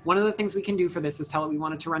know, one of the things we can do for this is tell it we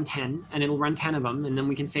want it to run 10, and it'll run 10 of them. And then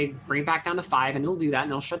we can say bring it back down to 5, and it'll do that, and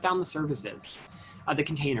it'll shut down the services, the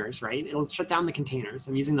containers, right? It'll shut down the containers.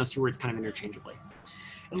 I'm using those two words kind of interchangeably.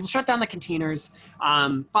 It'll shut down the containers,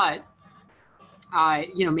 but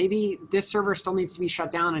you know, maybe this server still needs to be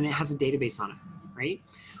shut down and it has a database on it, right?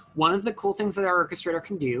 One of the cool things that our orchestrator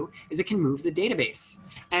can do is it can move the database.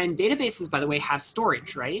 And databases, by the way, have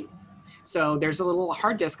storage, right? So there's a little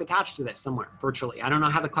hard disk attached to this somewhere virtually. I don't know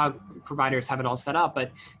how the cloud providers have it all set up,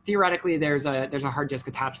 but theoretically there's a hard disk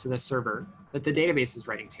attached to this server that the database is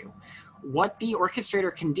writing to. What the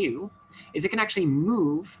orchestrator can do is it can actually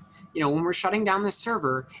move, you know, when we're shutting down this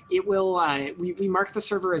server, it will, we mark the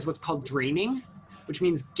server as what's called draining, which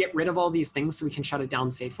means get rid of all these things so we can shut it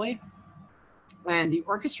down safely. And the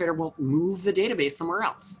orchestrator will move the database somewhere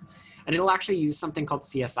else. And it'll actually use something called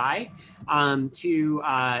CSI to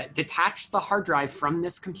detach the hard drive from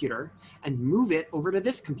this computer and move it over to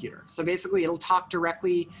this computer. So basically it'll talk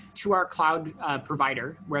directly to our cloud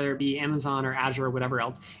provider, whether it be Amazon or Azure or whatever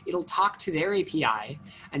else. It'll talk to their API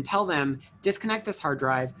and tell them, disconnect this hard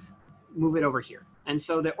drive, move it over here. And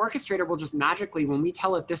so the orchestrator will just magically, when we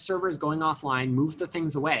tell it this server is going offline, move the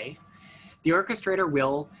things away, the orchestrator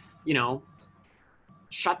will, you know,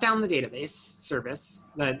 shut down the database service,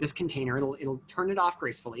 this container. It'll turn it off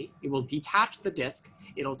gracefully. It will detach the disk.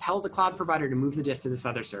 It'll tell the cloud provider to move the disk to this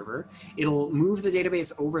other server. It'll move the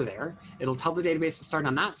database over there. It'll tell the database to start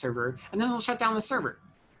on that server, and then it'll shut down the server.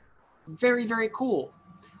 Very, very cool.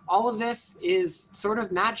 All of this is sort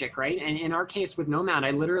of magic, right? And in our case with Nomad,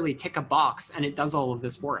 I literally tick a box and it does all of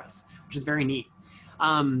this for us, which is very neat.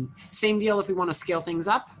 Same deal if we want to scale things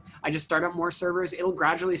up. I just start up more servers. It'll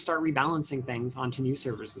gradually start rebalancing things onto new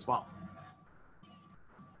servers as well.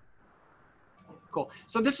 Cool.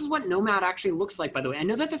 So this is what Nomad actually looks like, by the way. I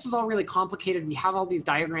know that this is all really complicated. We have all these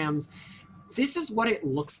diagrams. This is what it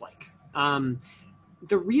looks like. One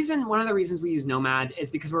of the reasons we use Nomad is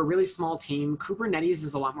because we're a really small team. Kubernetes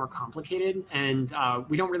is a lot more complicated, and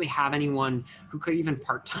we don't really have anyone who could even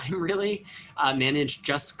part-time really manage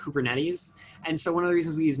just Kubernetes. And so one of the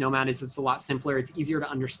reasons we use Nomad is it's a lot simpler, it's easier to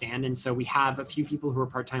understand. And so we have a few people who are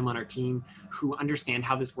part-time on our team who understand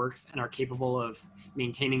how this works and are capable of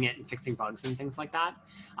maintaining it and fixing bugs and things like that.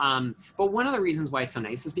 But one of the reasons why it's so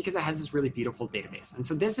nice is because it has this really beautiful database. And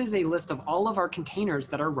so this is a list of all of our containers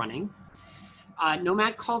that are running.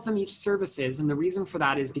 Nomad calls them each services, and the reason for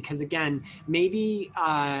that is because, again, maybe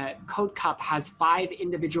CodeCup has 5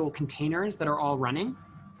 individual containers that are all running.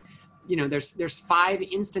 You know, there's 5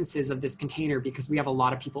 instances of this container because we have a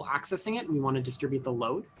lot of people accessing it and we want to distribute the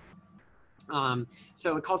load.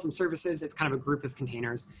 So it calls them services. It's kind of a group of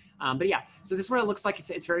containers. But yeah, so this is what it looks like.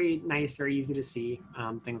 It's very nice, very easy to see,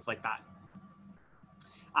 things like that.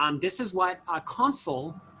 This is what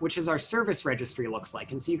console, which is our service registry, looks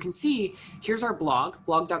like. And so you can see, here's our blog,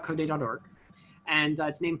 blog.codeday.org. And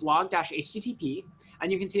it's named blog-http.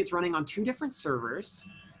 And you can see it's running on 2 different servers,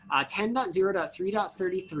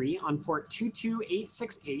 10.0.3.33 on port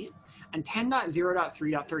 22868, and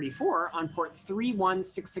 10.0.3.34 on port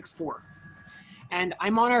 31664. And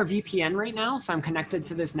I'm on our VPN right now, so I'm connected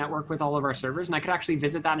to this network with all of our servers, and I could actually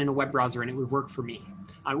visit that in a web browser and it would work for me.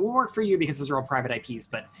 It won't work for you because those are all private IPs,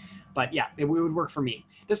 but yeah, it would work for me.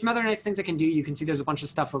 There's some other nice things it can do. You can see there's a bunch of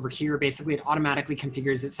stuff over here. Basically, it automatically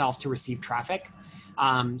configures itself to receive traffic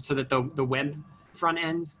so that the web front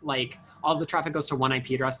end, like all the traffic goes to one IP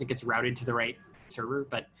address and it gets routed to the right server.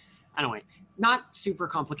 But anyway, not super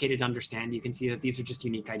complicated to understand. You can see that these are just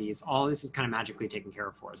unique IDs. All this is kind of magically taken care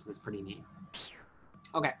of for us. That's pretty neat.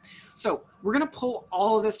 Okay, so we're gonna pull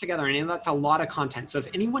all of this together, and that's a lot of content. So if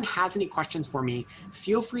anyone has any questions for me,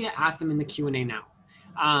 feel free to ask them in the Q&A now.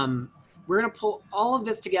 We're gonna pull all of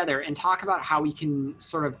this together and talk about how we can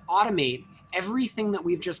sort of automate everything that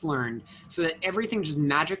we've just learned so that everything just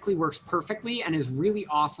magically works perfectly and is really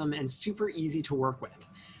awesome and super easy to work with.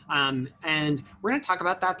 And we're gonna talk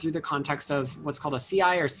about that through the context of what's called a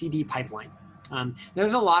CI or CD pipeline.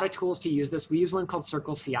 There's a lot of tools to use this. We use one called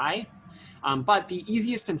Circle CI. But the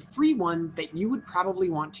easiest and free one that you would probably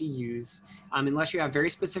want to use, unless you have very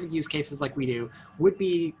specific use cases like we do, would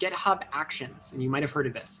be GitHub Actions. And you might have heard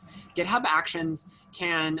of this. GitHub Actions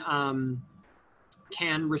can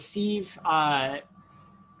receive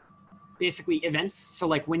basically events. So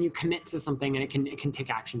like when you commit to something, and it can take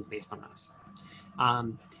actions based on those.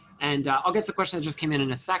 And I'll get to the question that just came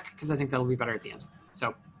in a sec, because I think that'll be better at the end.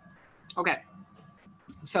 So, okay.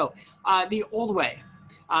 So the old way,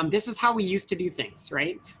 this is how we used to do things,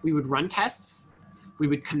 right? We would run tests, we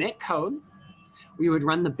would commit code, we would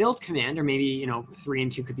run the build command, or maybe, you know, 3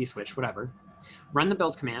 and 2 could be switched, whatever. Run the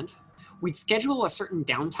build command. We'd schedule a certain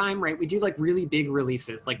downtime, right? We do like really big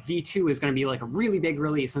releases, like V2 is going to be like a really big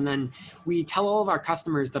release. And then we tell all of our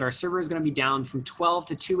customers that our server is going to be down from 12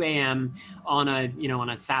 to 2 a.m. on a, you know,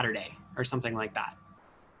 on a Saturday or something like that.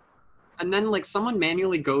 And then like someone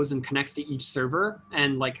manually goes and connects to each server,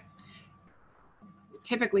 and like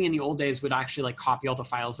typically in the old days would actually like copy all the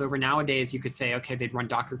files over. Nowadays you could say, okay, they'd run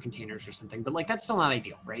Docker containers or something, but like that's still not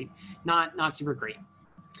ideal, right? Not super great.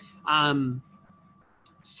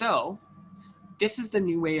 So this is the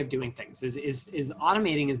new way of doing things, is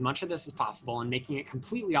automating as much of this as possible and making it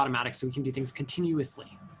completely automatic so we can do things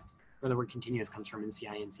continuously, where the word continuous comes from in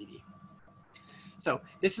CI and CD. So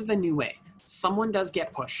this is the new way. Someone does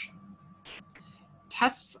get push.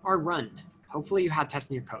 Tests are run. Hopefully you have tests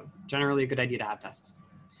in your code. Generally a good idea to have tests.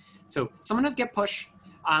 So someone does get push.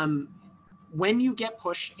 When you get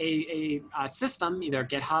push, a system, either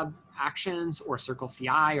GitHub Actions or Circle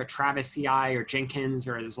CI or Travis CI or Jenkins,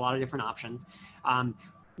 or there's a lot of different options,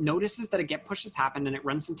 notices that a get push has happened and it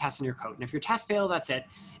runs some tests in your code. And if your tests fail, that's it.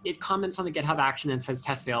 It comments on the GitHub action and says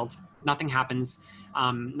test failed. Nothing happens.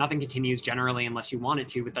 Nothing continues generally unless you want it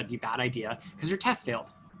to, but that'd be a bad idea because your test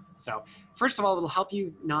failed. So first of all, it'll help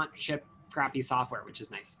you not ship crappy software, which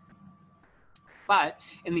is nice. But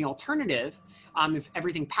in the alternative, if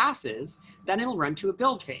everything passes, then it'll run to a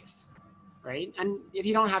build phase, right? And if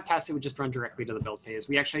you don't have tests, it would just run directly to the build phase.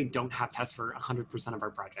 We actually don't have tests for 100% of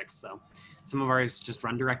our projects. So some of ours just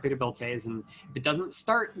run directly to build phase. And if it doesn't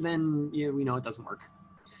start, then we know it doesn't work.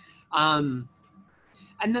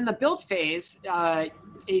 And then the build phase,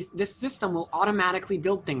 this system will automatically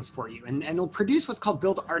build things for you, and it'll produce what's called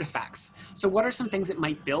build artifacts. So what are some things it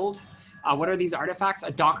might build? What are these artifacts?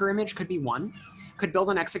 A Docker image could be one. Could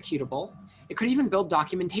build an executable. It could even build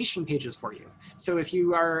documentation pages for you. So if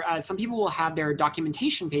you are, some people will have their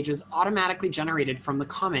documentation pages automatically generated from the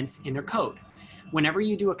comments in their code. Whenever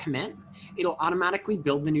you do a commit, it'll automatically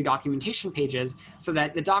build the new documentation pages so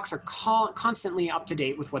that the docs are constantly up to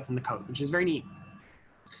date with what's in the code, which is very neat.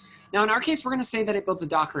 Now, in our case, we're going to say that it builds a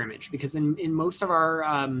Docker image because in most of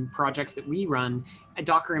our projects that we run, a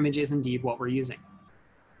Docker image is indeed what we're using.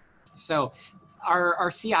 So our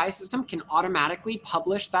CI system can automatically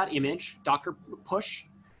publish that image, Docker push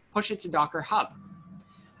it to Docker Hub.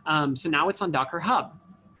 So now it's on Docker Hub.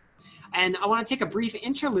 And I want to take a brief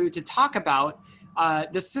interlude to talk about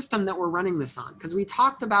the system that we're running this on, because we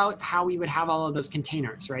talked about how we would have all of those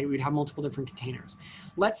containers, right? We'd have multiple different containers.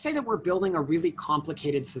 Let's say that we're building a really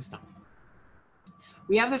complicated system.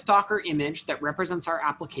 We have this Docker image that represents our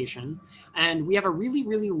application, and we have a really,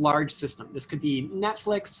 really large system. This could be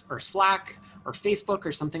Netflix or Slack or Facebook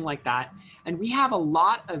or something like that. And we have a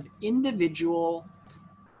lot of individual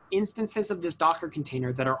instances of this Docker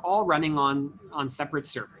container that are all running on separate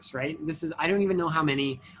servers, right? This is, I don't even know how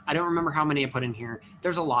many. I don't remember how many I put in here.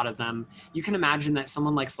 There's a lot of them. You can imagine that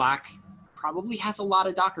someone like Slack probably has a lot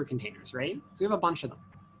of Docker containers, right? So we have a bunch of them.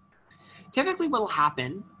 Typically what will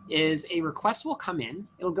happen is a request will come in.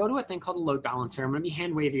 It'll go to a thing called a load balancer. I'm going to be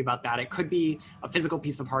hand wavy about that. It could be a physical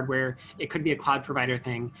piece of hardware. It could be a cloud provider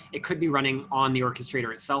thing. It could be running on the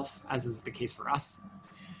orchestrator itself, as is the case for us.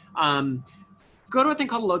 Go to a thing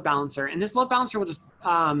called a load balancer, and this load balancer will just,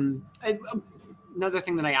 another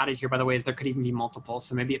thing that I added here, by the way, is there could even be multiple.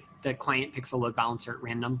 So maybe the client picks a load balancer at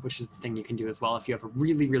random, which is the thing you can do as well if you have a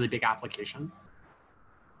really, really big application.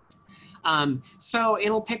 So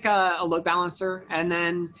it'll pick a load balancer, and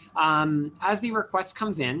then as the request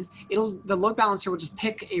comes in, the load balancer will just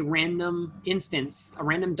pick a random instance, a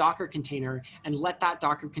random Docker container, and let that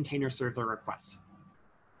Docker container serve the request.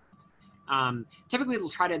 Typically, it'll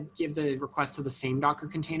try to give the request to the same Docker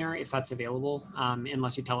container if that's available,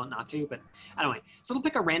 unless you tell it not to. But anyway, so it'll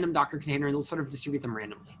pick a random Docker container and it'll sort of distribute them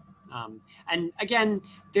randomly. And again,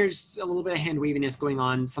 there's a little bit of hand waviness going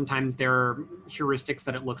on. Sometimes there are heuristics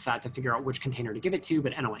that it looks at to figure out which container to give it to.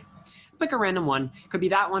 But anyway, pick a random one. It could be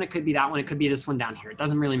that one. It could be that one. It could be this one down here. It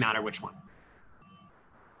doesn't really matter which one.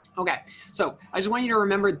 Okay, so I just want you to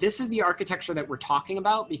remember this is the architecture that we're talking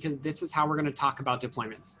about because this is how we're going to talk about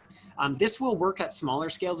deployments. This will work at smaller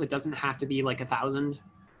scales. It doesn't have to be like 1,000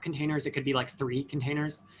 containers. It could be like 3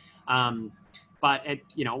 containers. But it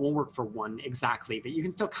won't work for one exactly, but you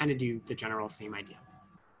can still kind of do the general same idea.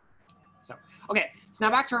 So, okay, so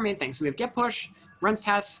now back to our main thing. So we have get push, runs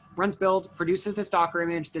tests, runs build, produces this Docker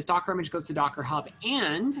image. This Docker image goes to Docker Hub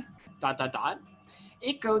and ...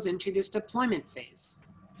 it goes into this deployment phase.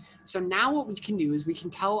 So now what we can do is we can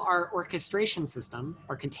tell our orchestration system,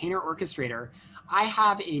 our container orchestrator, I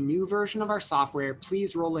have a new version of our software,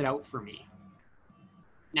 please roll it out for me.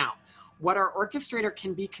 Now, what our orchestrator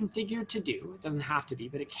can be configured to do, it doesn't have to be,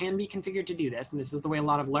 but it can be configured to do this, and this is the way a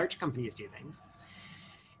lot of large companies do things.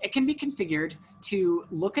 It can be configured to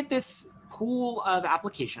look at this pool of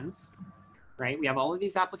applications, right? We have all of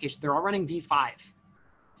these applications, they're all running v5.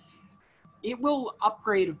 It will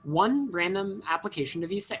upgrade one random application to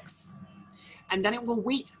v6, and then it will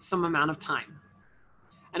wait some amount of time.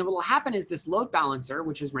 And what will happen is this load balancer,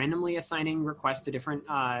 which is randomly assigning requests to different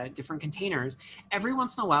containers, every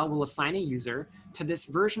once in a while will assign a user to this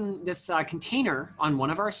version, this container on one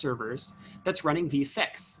of our servers that's running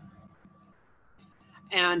v6.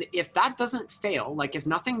 And if that doesn't fail, like if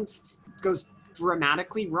nothing goes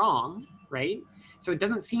dramatically wrong, right? So it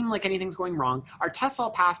doesn't seem like anything's going wrong. Our tests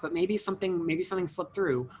all pass, but maybe something slipped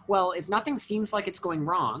through. Well, if nothing seems like it's going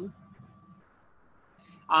wrong,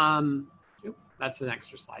 that's an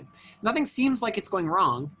extra slide. Nothing seems like it's going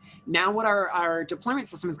wrong. Now what our deployment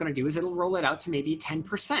system is going to do is it'll roll it out to maybe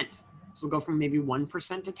 10%. So we'll go from maybe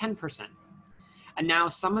 1% to 10%. And now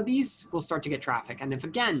some of these will start to get traffic. And if,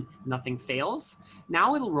 again, nothing fails,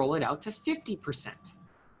 now it'll roll it out to 50%.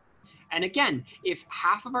 And again, if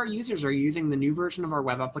half of our users are using the new version of our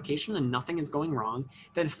web application and nothing is going wrong,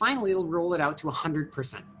 then finally it'll roll it out to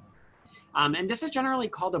 100%. And this is generally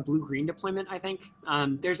called a blue-green deployment, I think.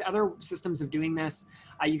 There's other systems of doing this.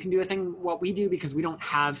 You can do a thing, what we do, because we don't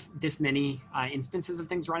have this many instances of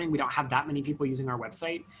things running, we don't have that many people using our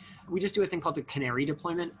website. We just do a thing called a Canary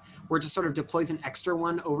deployment, where it just sort of deploys an extra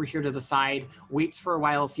one over here to the side, waits for a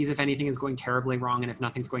while, sees if anything is going terribly wrong, and if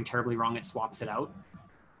nothing's going terribly wrong, it swaps it out.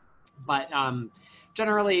 But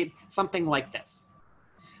generally, something like this.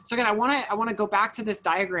 So again, I want to go back to this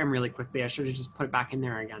diagram really quickly. I should have just put it back in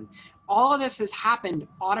there again. All of this has happened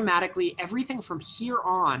automatically. Everything from here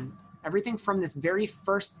on, everything from this very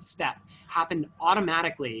first step happened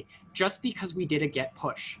automatically just because we did a get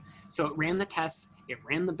push. So it ran the tests, it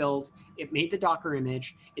ran the build, it made the Docker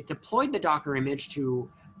image, it deployed the Docker image to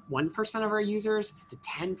 1% of our users, to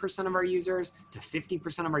 10% of our users, to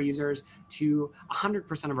 50% of our users, to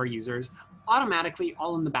 100% of our users, automatically,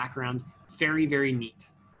 all in the background. Very, very neat.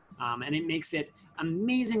 And it makes it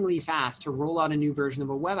amazingly fast to roll out a new version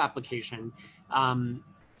of a web application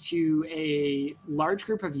to a large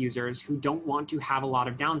group of users who don't want to have a lot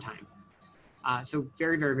of downtime. So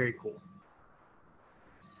very, very, very cool.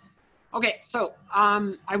 Okay, so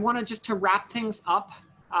I wanted just to wrap things up.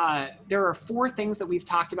 There are 4 things that we've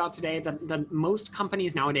talked about today that most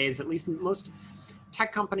companies nowadays, at least most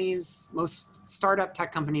tech companies, most startup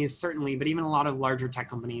tech companies certainly, but even a lot of larger tech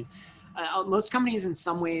companies, most companies in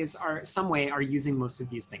some way are using most of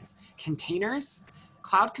these things. Containers,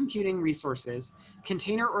 cloud computing resources,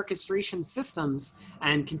 container orchestration systems,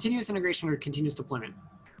 and continuous integration or continuous deployment.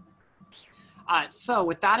 So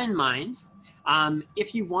with that in mind,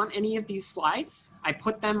 if you want any of these slides, I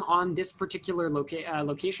put them on this particular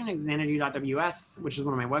location, xanadu.ws, which is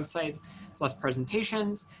one of my websites,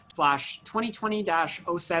 /presentations,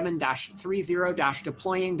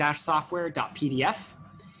 /2020-07-30-deploying-software.pdf.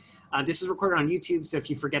 This is recorded on YouTube, so if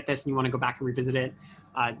you forget this and you want to go back and revisit it,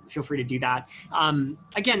 feel free to do that.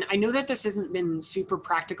 Again, I know that this hasn't been super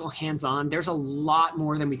practical hands-on. There's a lot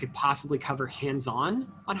more than we could possibly cover hands-on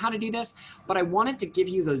on how to do this, but I wanted to give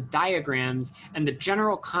you those diagrams and the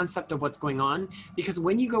general concept of what's going on, because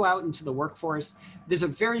when you go out into the workforce, there's a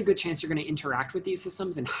very good chance you're going to interact with these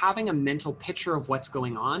systems, and having a mental picture of what's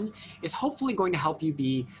going on is hopefully going to help you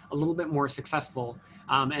be a little bit more successful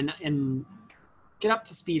and get up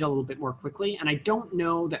to speed a little bit more quickly. And I don't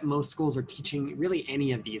know that most schools are teaching really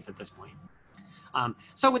any of these at this point.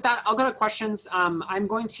 So with that, I'll go to questions. I'm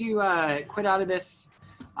going to quit out of this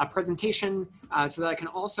presentation so that I can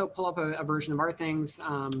also pull up a version of our things.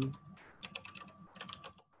 Let's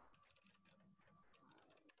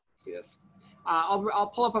do this.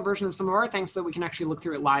 I'll pull up a version of some of our things so that we can actually look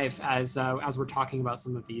through it live as we're talking about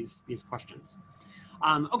some of these questions.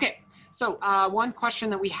 Okay, so one question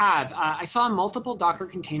that we have, I saw multiple Docker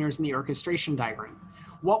containers in the orchestration diagram.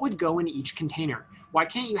 What would go in each container? Why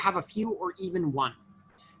can't you have a few or even one?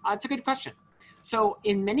 It's a good question. So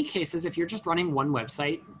in many cases, if you're just running one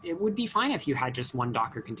website, it would be fine if you had just one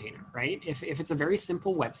Docker container, right? If it's a very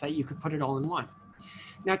simple website, you could put it all in one.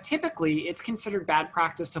 Now, typically, it's considered bad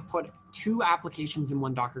practice to put 2 applications in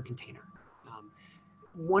one Docker container.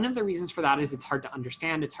 One of the reasons for that is it's hard to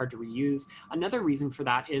understand, it's hard to reuse. Another reason for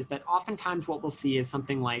that is that oftentimes what we'll see is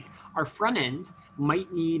something like our front end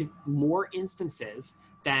might need more instances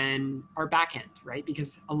than our backend, right?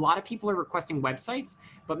 Because a lot of people are requesting websites,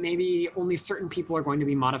 but maybe only certain people are going to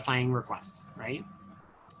be modifying requests, right?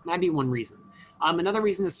 That'd be one reason. Another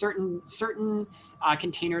reason is certain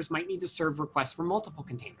containers might need to serve requests for multiple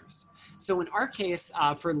containers. So in our case,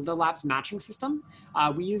 for the lab's matching system,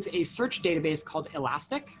 we use a search database called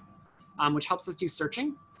Elastic, which helps us do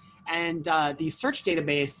searching. And the search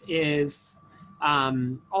database is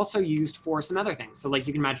also used for some other things. So like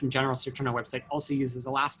you can imagine general search on our website also uses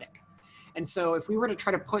Elastic. And so if we were to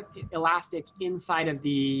try to put Elastic inside of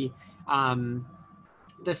the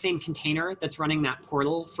same container that's running that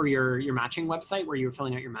portal for your matching website where you're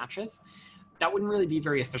filling out your matches, that wouldn't really be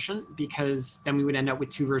very efficient, because then we would end up with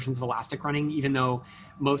 2 versions of Elastic running, even though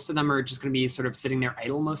most of them are just going to be sort of sitting there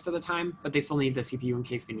idle most of the time, but they still need the CPU in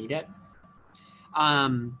case they need it.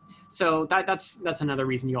 So that's another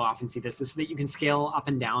reason you'll often see this, is so that you can scale up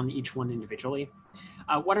and down each one individually.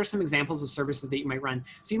 What are some examples of services that you might run?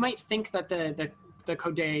 So you might think that the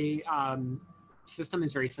CodeDay system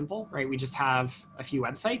is very simple, right? We just have a few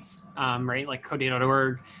websites, right? Like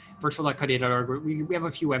CodeDay.org, virtual.codeday.org. We have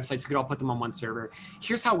a few websites. We could all put them on one server.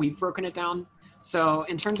 Here's how we've broken it down. So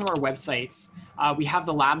in terms of our websites, we have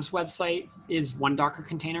the labs website is one Docker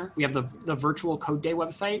container. We have the virtual CodeDay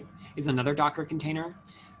website is another Docker container.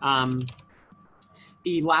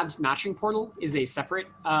 The labs matching portal is a separate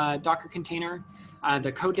Docker container.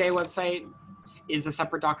 The CodeDay website is a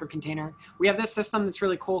separate Docker container. We have this system that's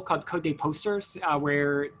really cool called CodeDay posters,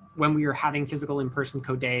 where when we were having physical in-person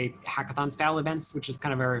CodeDay hackathon style events, which has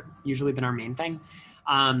kind of usually been our main thing,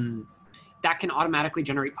 that can automatically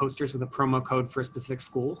generate posters with a promo code for a specific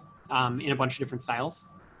school in a bunch of different styles.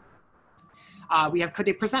 We have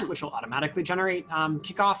CodeDay present, which will automatically generate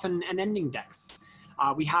kickoff and ending decks.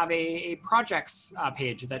 We have a projects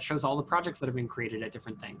page that shows all the projects that have been created at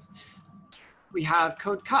different things. We have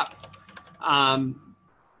Code Cup,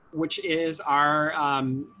 which is our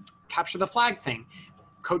capture the flag thing.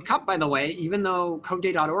 Code Cup, by the way, even though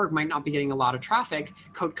CodeDay.org might not be getting a lot of traffic,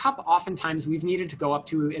 Code Cup, oftentimes we've needed to go up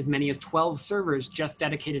to as many as 12 servers just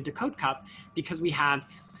dedicated to Code Cup, because we have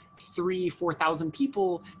 3,000-4,000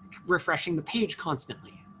 people refreshing the page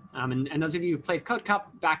constantly. And those of you who played Code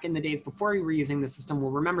Cup back in the days before we were using the system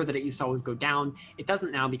will remember that it used to always go down. It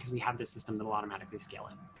doesn't now, because we have this system that will automatically scale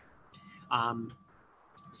it.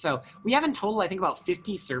 So we have in total, I think, about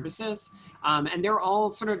 50 services, and they're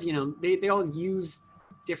all sort of, they all use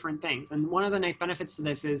different things. And one of the nice benefits to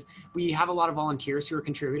this is we have a lot of volunteers who are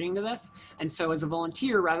contributing to this. And so as a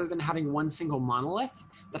volunteer, rather than having one single monolith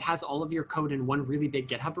that has all of your code in one really big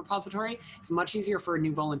GitHub repository, it's much easier for a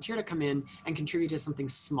new volunteer to come in and contribute to something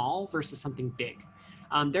small versus something big.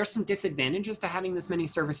 There's some disadvantages to having this many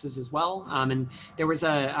services as well. And there was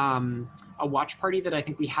a watch party that I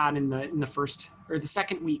think we had in the first or the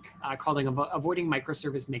second week called Avoiding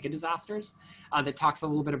Microservice Mega Disasters, that talks a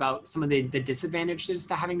little bit about some of the disadvantages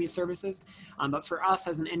to having these services. But for us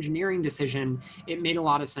as an engineering decision, it made a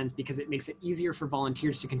lot of sense, because it makes it easier for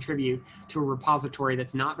volunteers to contribute to a repository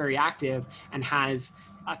that's not very active and has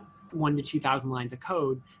 1,000 to 2,000 lines of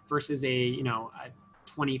code versus a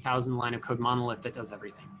 20,000 line of code monolith that does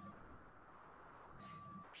everything.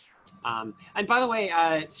 And by the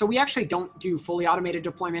way, so we actually don't do fully automated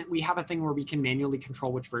deployment. We have a thing where we can manually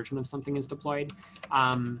control which version of something is deployed.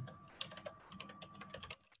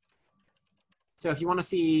 So if you want to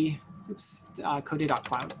see,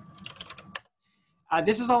 CodeDay.cloud.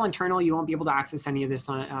 This is all internal. You won't be able to access any of this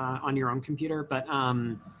on your own computer, but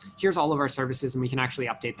here's all of our services, and we can actually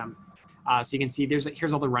update them. So you can see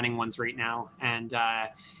here's all the running ones right now. And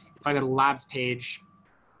if I go to the labs page,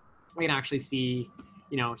 we can actually see,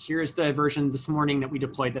 here's the version this morning that we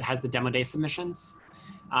deployed that has the demo day submissions.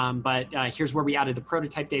 But here's where we added the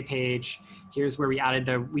prototype day page. Here's where we added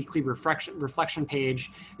the weekly reflection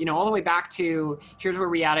page. All the way back to here's where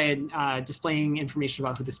we added displaying information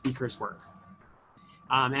about who the speakers were.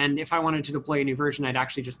 And if I wanted to deploy a new version, I'd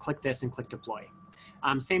actually just click this and click deploy.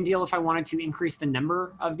 Same deal if I wanted to increase the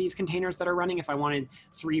number of these containers that are running. If I wanted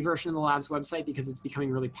 3 versions of the labs website because it's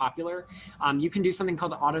becoming really popular, you can do something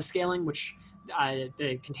called auto scaling, which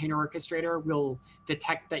the container orchestrator will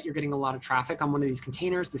detect that you're getting a lot of traffic on one of these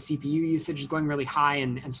containers. The CPU usage is going really high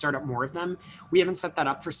and start up more of them. We haven't set that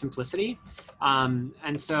up for simplicity.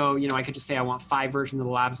 And so, I could just say I want 5 versions of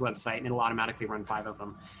the labs website and it'll automatically run 5 of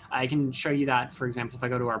them. I can show you that, for example, if I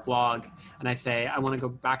go to our blog and I say, I want to go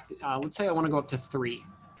back, let's say I want to go up to 3. I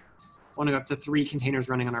want to go up to 3 containers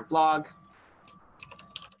running on our blog.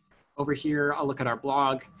 Over here, I'll look at our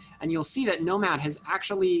blog and you'll see that Nomad has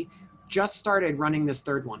actually just started running this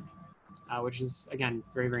 3rd one. which is, again,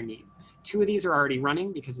 very, very neat. 2 of these are already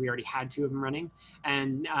running because we already had 2 of them running.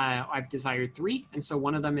 And I've desired 3. And so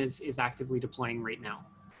one of them is actively deploying right now.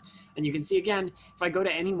 And you can see, again, if I go to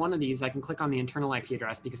any one of these, I can click on the internal IP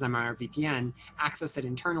address because I'm on our VPN, access it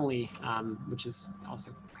internally, which is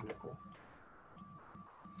also kind of cool.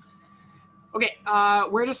 Okay,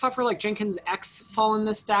 where does software like Jenkins X fall in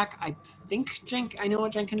this stack? I think I know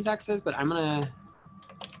what Jenkins X is, but I'm gonna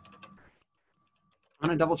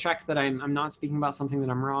double check that I'm not speaking about something that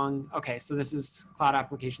I'm wrong. Okay, so this is cloud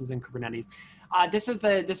applications in Kubernetes. This is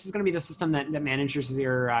going to be the system that manages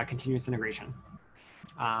your continuous integration.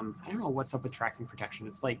 I don't know what's up with tracking protection.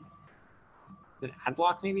 It's like an ad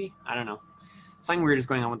block, maybe? I don't know. Something weird is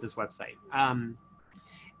going on with this website.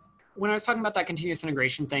 When I was talking about that continuous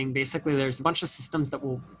integration thing, basically there's a bunch of systems that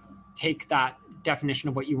will take that definition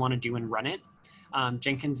of what you want to do and run it.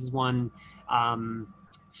 Jenkins is one.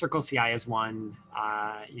 Circle CI is one.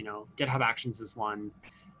 You know, GitHub Actions is one.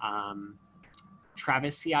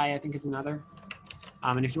 Travis CI, I think, is another.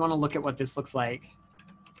 And if you want to look at what this looks like,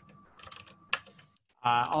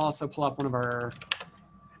 I'll also pull up one of our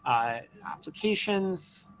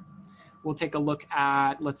applications. We'll take a look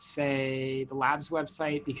at, let's say, the labs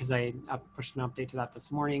website, because I pushed an update to that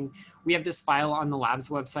this morning. We have this file on the labs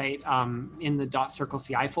website in the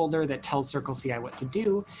 .circleci folder that tells CircleCI what to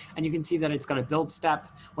do. And you can see that it's got a build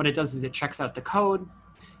step. What it does is it checks out the code.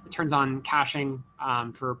 It turns on caching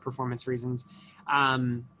for performance reasons.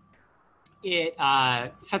 It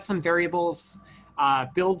sets some variables,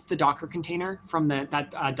 builds the Docker container from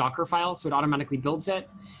that Docker file. So it automatically builds it.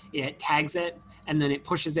 It tags it. And then it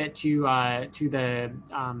pushes it to the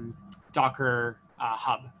Docker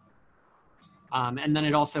hub. And then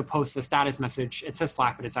it also posts a status message. It says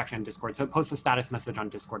Slack, but it's actually on Discord. So it posts a status message on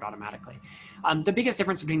Discord automatically. The biggest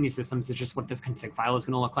difference between these systems is just what this config file is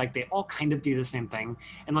going to look like. They all kind of do the same thing,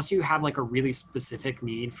 unless you have like a really specific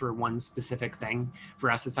need for one specific thing. For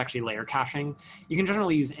us, it's actually layer caching. You can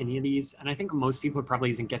generally use any of these. And I think most people are probably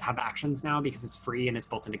using GitHub Actions now because it's free and it's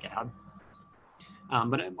built into GitHub.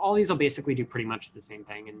 But all these will basically do pretty much the same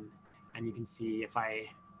thing. And you can see if I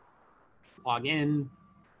log in,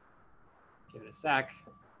 give it a sec.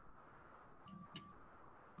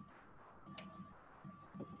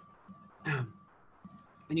 And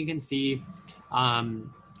you can see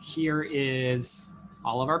here is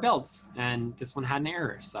all of our builds. And this one had an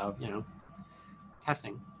error. So, you know,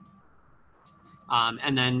 testing.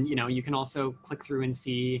 And then, you know, you can also click through and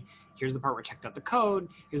see, here's the part where it checked out the code.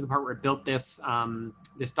 Here's the part where it built this,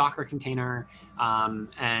 this Docker container.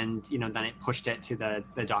 And, you know, then it pushed it to the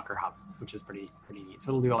Docker hub, which is pretty neat. So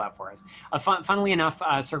it'll do all that for us. Funnily enough,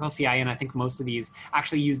 CircleCI and I think most of these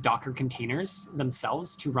actually use Docker containers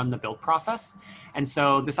themselves to run the build process. And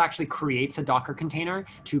so this actually creates a Docker container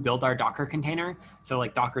to build our Docker container. So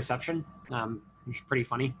like Dockerception, which is pretty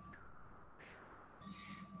funny.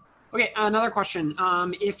 Okay, another question.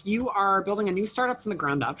 If you are building a new startup from the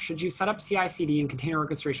ground up, should you set up CI/CD and container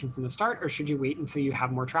orchestration from the start, or should you wait until you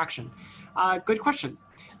have more traction? Good question.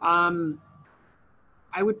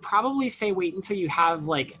 I would probably say wait until you have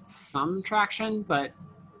like some traction, but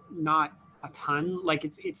not a ton. Like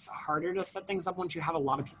it's harder to set things up once you have a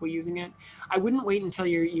lot of people using it. I wouldn't wait until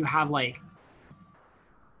you have like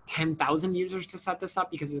 10,000 users to set this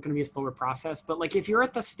up, because it's going to be a slower process. But like if you're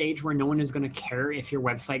at the stage where no one is going to care if your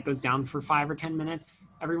website goes down for 5 or 10 minutes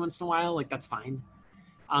every once in a while, like that's fine.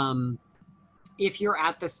 If you're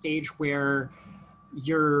at the stage where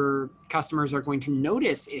your customers are going to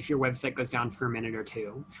notice if your website goes down for a minute or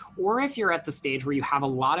two, or if you're at the stage where you have a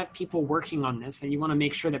lot of people working on this and you want to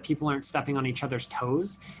make sure that people aren't stepping on each other's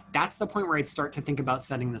toes, that's the point where I'd start to think about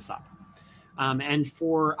setting this up. And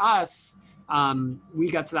for us, we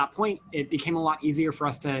got to that point. It became a lot easier for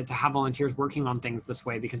us to have volunteers working on things this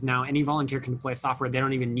way, because now any volunteer can deploy software. They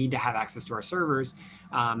don't even need to have access to our servers,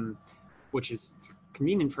 which is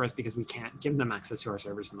convenient for us because we can't give them access to our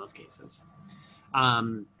servers in most cases.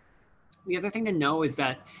 The other thing to know is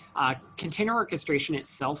that container orchestration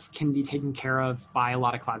itself can be taken care of by a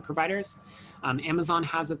lot of cloud providers. Amazon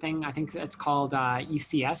has a thing, I think it's called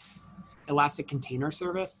ECS, Elastic Container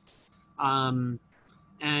Service.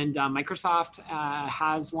 And Microsoft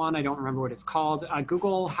has one. I don't remember what it's called.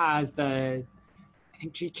 Google has the, I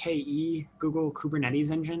think GKE, Google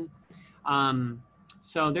Kubernetes Engine.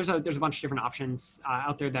 So there's a bunch of different options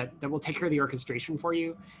out there that will take care of the orchestration for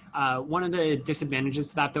you. One of the disadvantages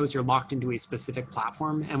to that, though, is you're locked into a specific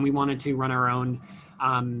platform, and we wanted to run our own,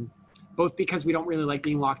 both because we don't really like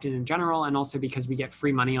being locked in general, and also because we get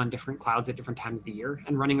free money on different clouds at different times of the year.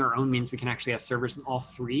 And running our own means we can actually have servers in all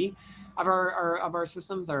 3 of our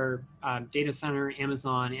systems, our data center,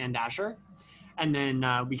 Amazon, and Azure. and then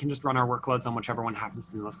we can just run our workloads on whichever one happens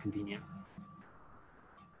to be most convenient.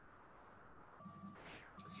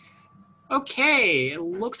 Okay, it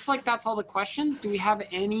looks like that's all the questions. Do we have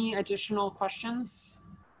any additional questions?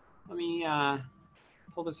 Let me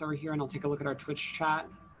pull this over here and I'll take a look at our Twitch chat.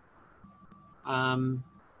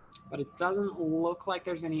 But it doesn't look like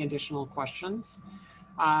there's any additional questions.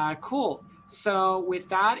 Cool. So with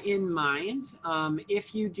that in mind,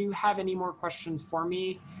 if you do have any more questions for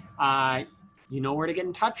me, you know where to get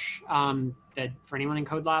in touch. For anyone in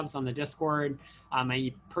Code Labs on the Discord,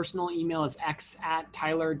 my personal email is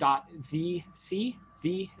x@tyler.vc.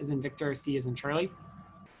 V is in Victor, C is in Charlie.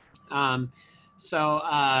 So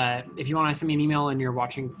if you want to send me an email and you're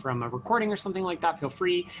watching from a recording or something like that, feel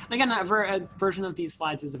free. And again, a version of these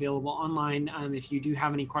slides is available online. If you do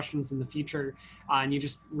have any questions in the future and you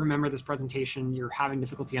just remember this presentation, you're having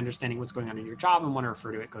difficulty understanding what's going on in your job and want to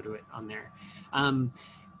refer to it, go to it on there.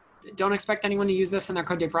 Don't expect anyone to use this in their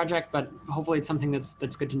CodeDay project, but hopefully it's something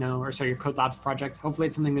that's good to know, or sorry, your Code Labs project. Hopefully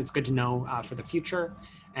it's something that's good to know for the future.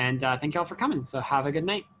 And thank you all for coming. So have a good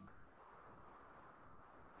night.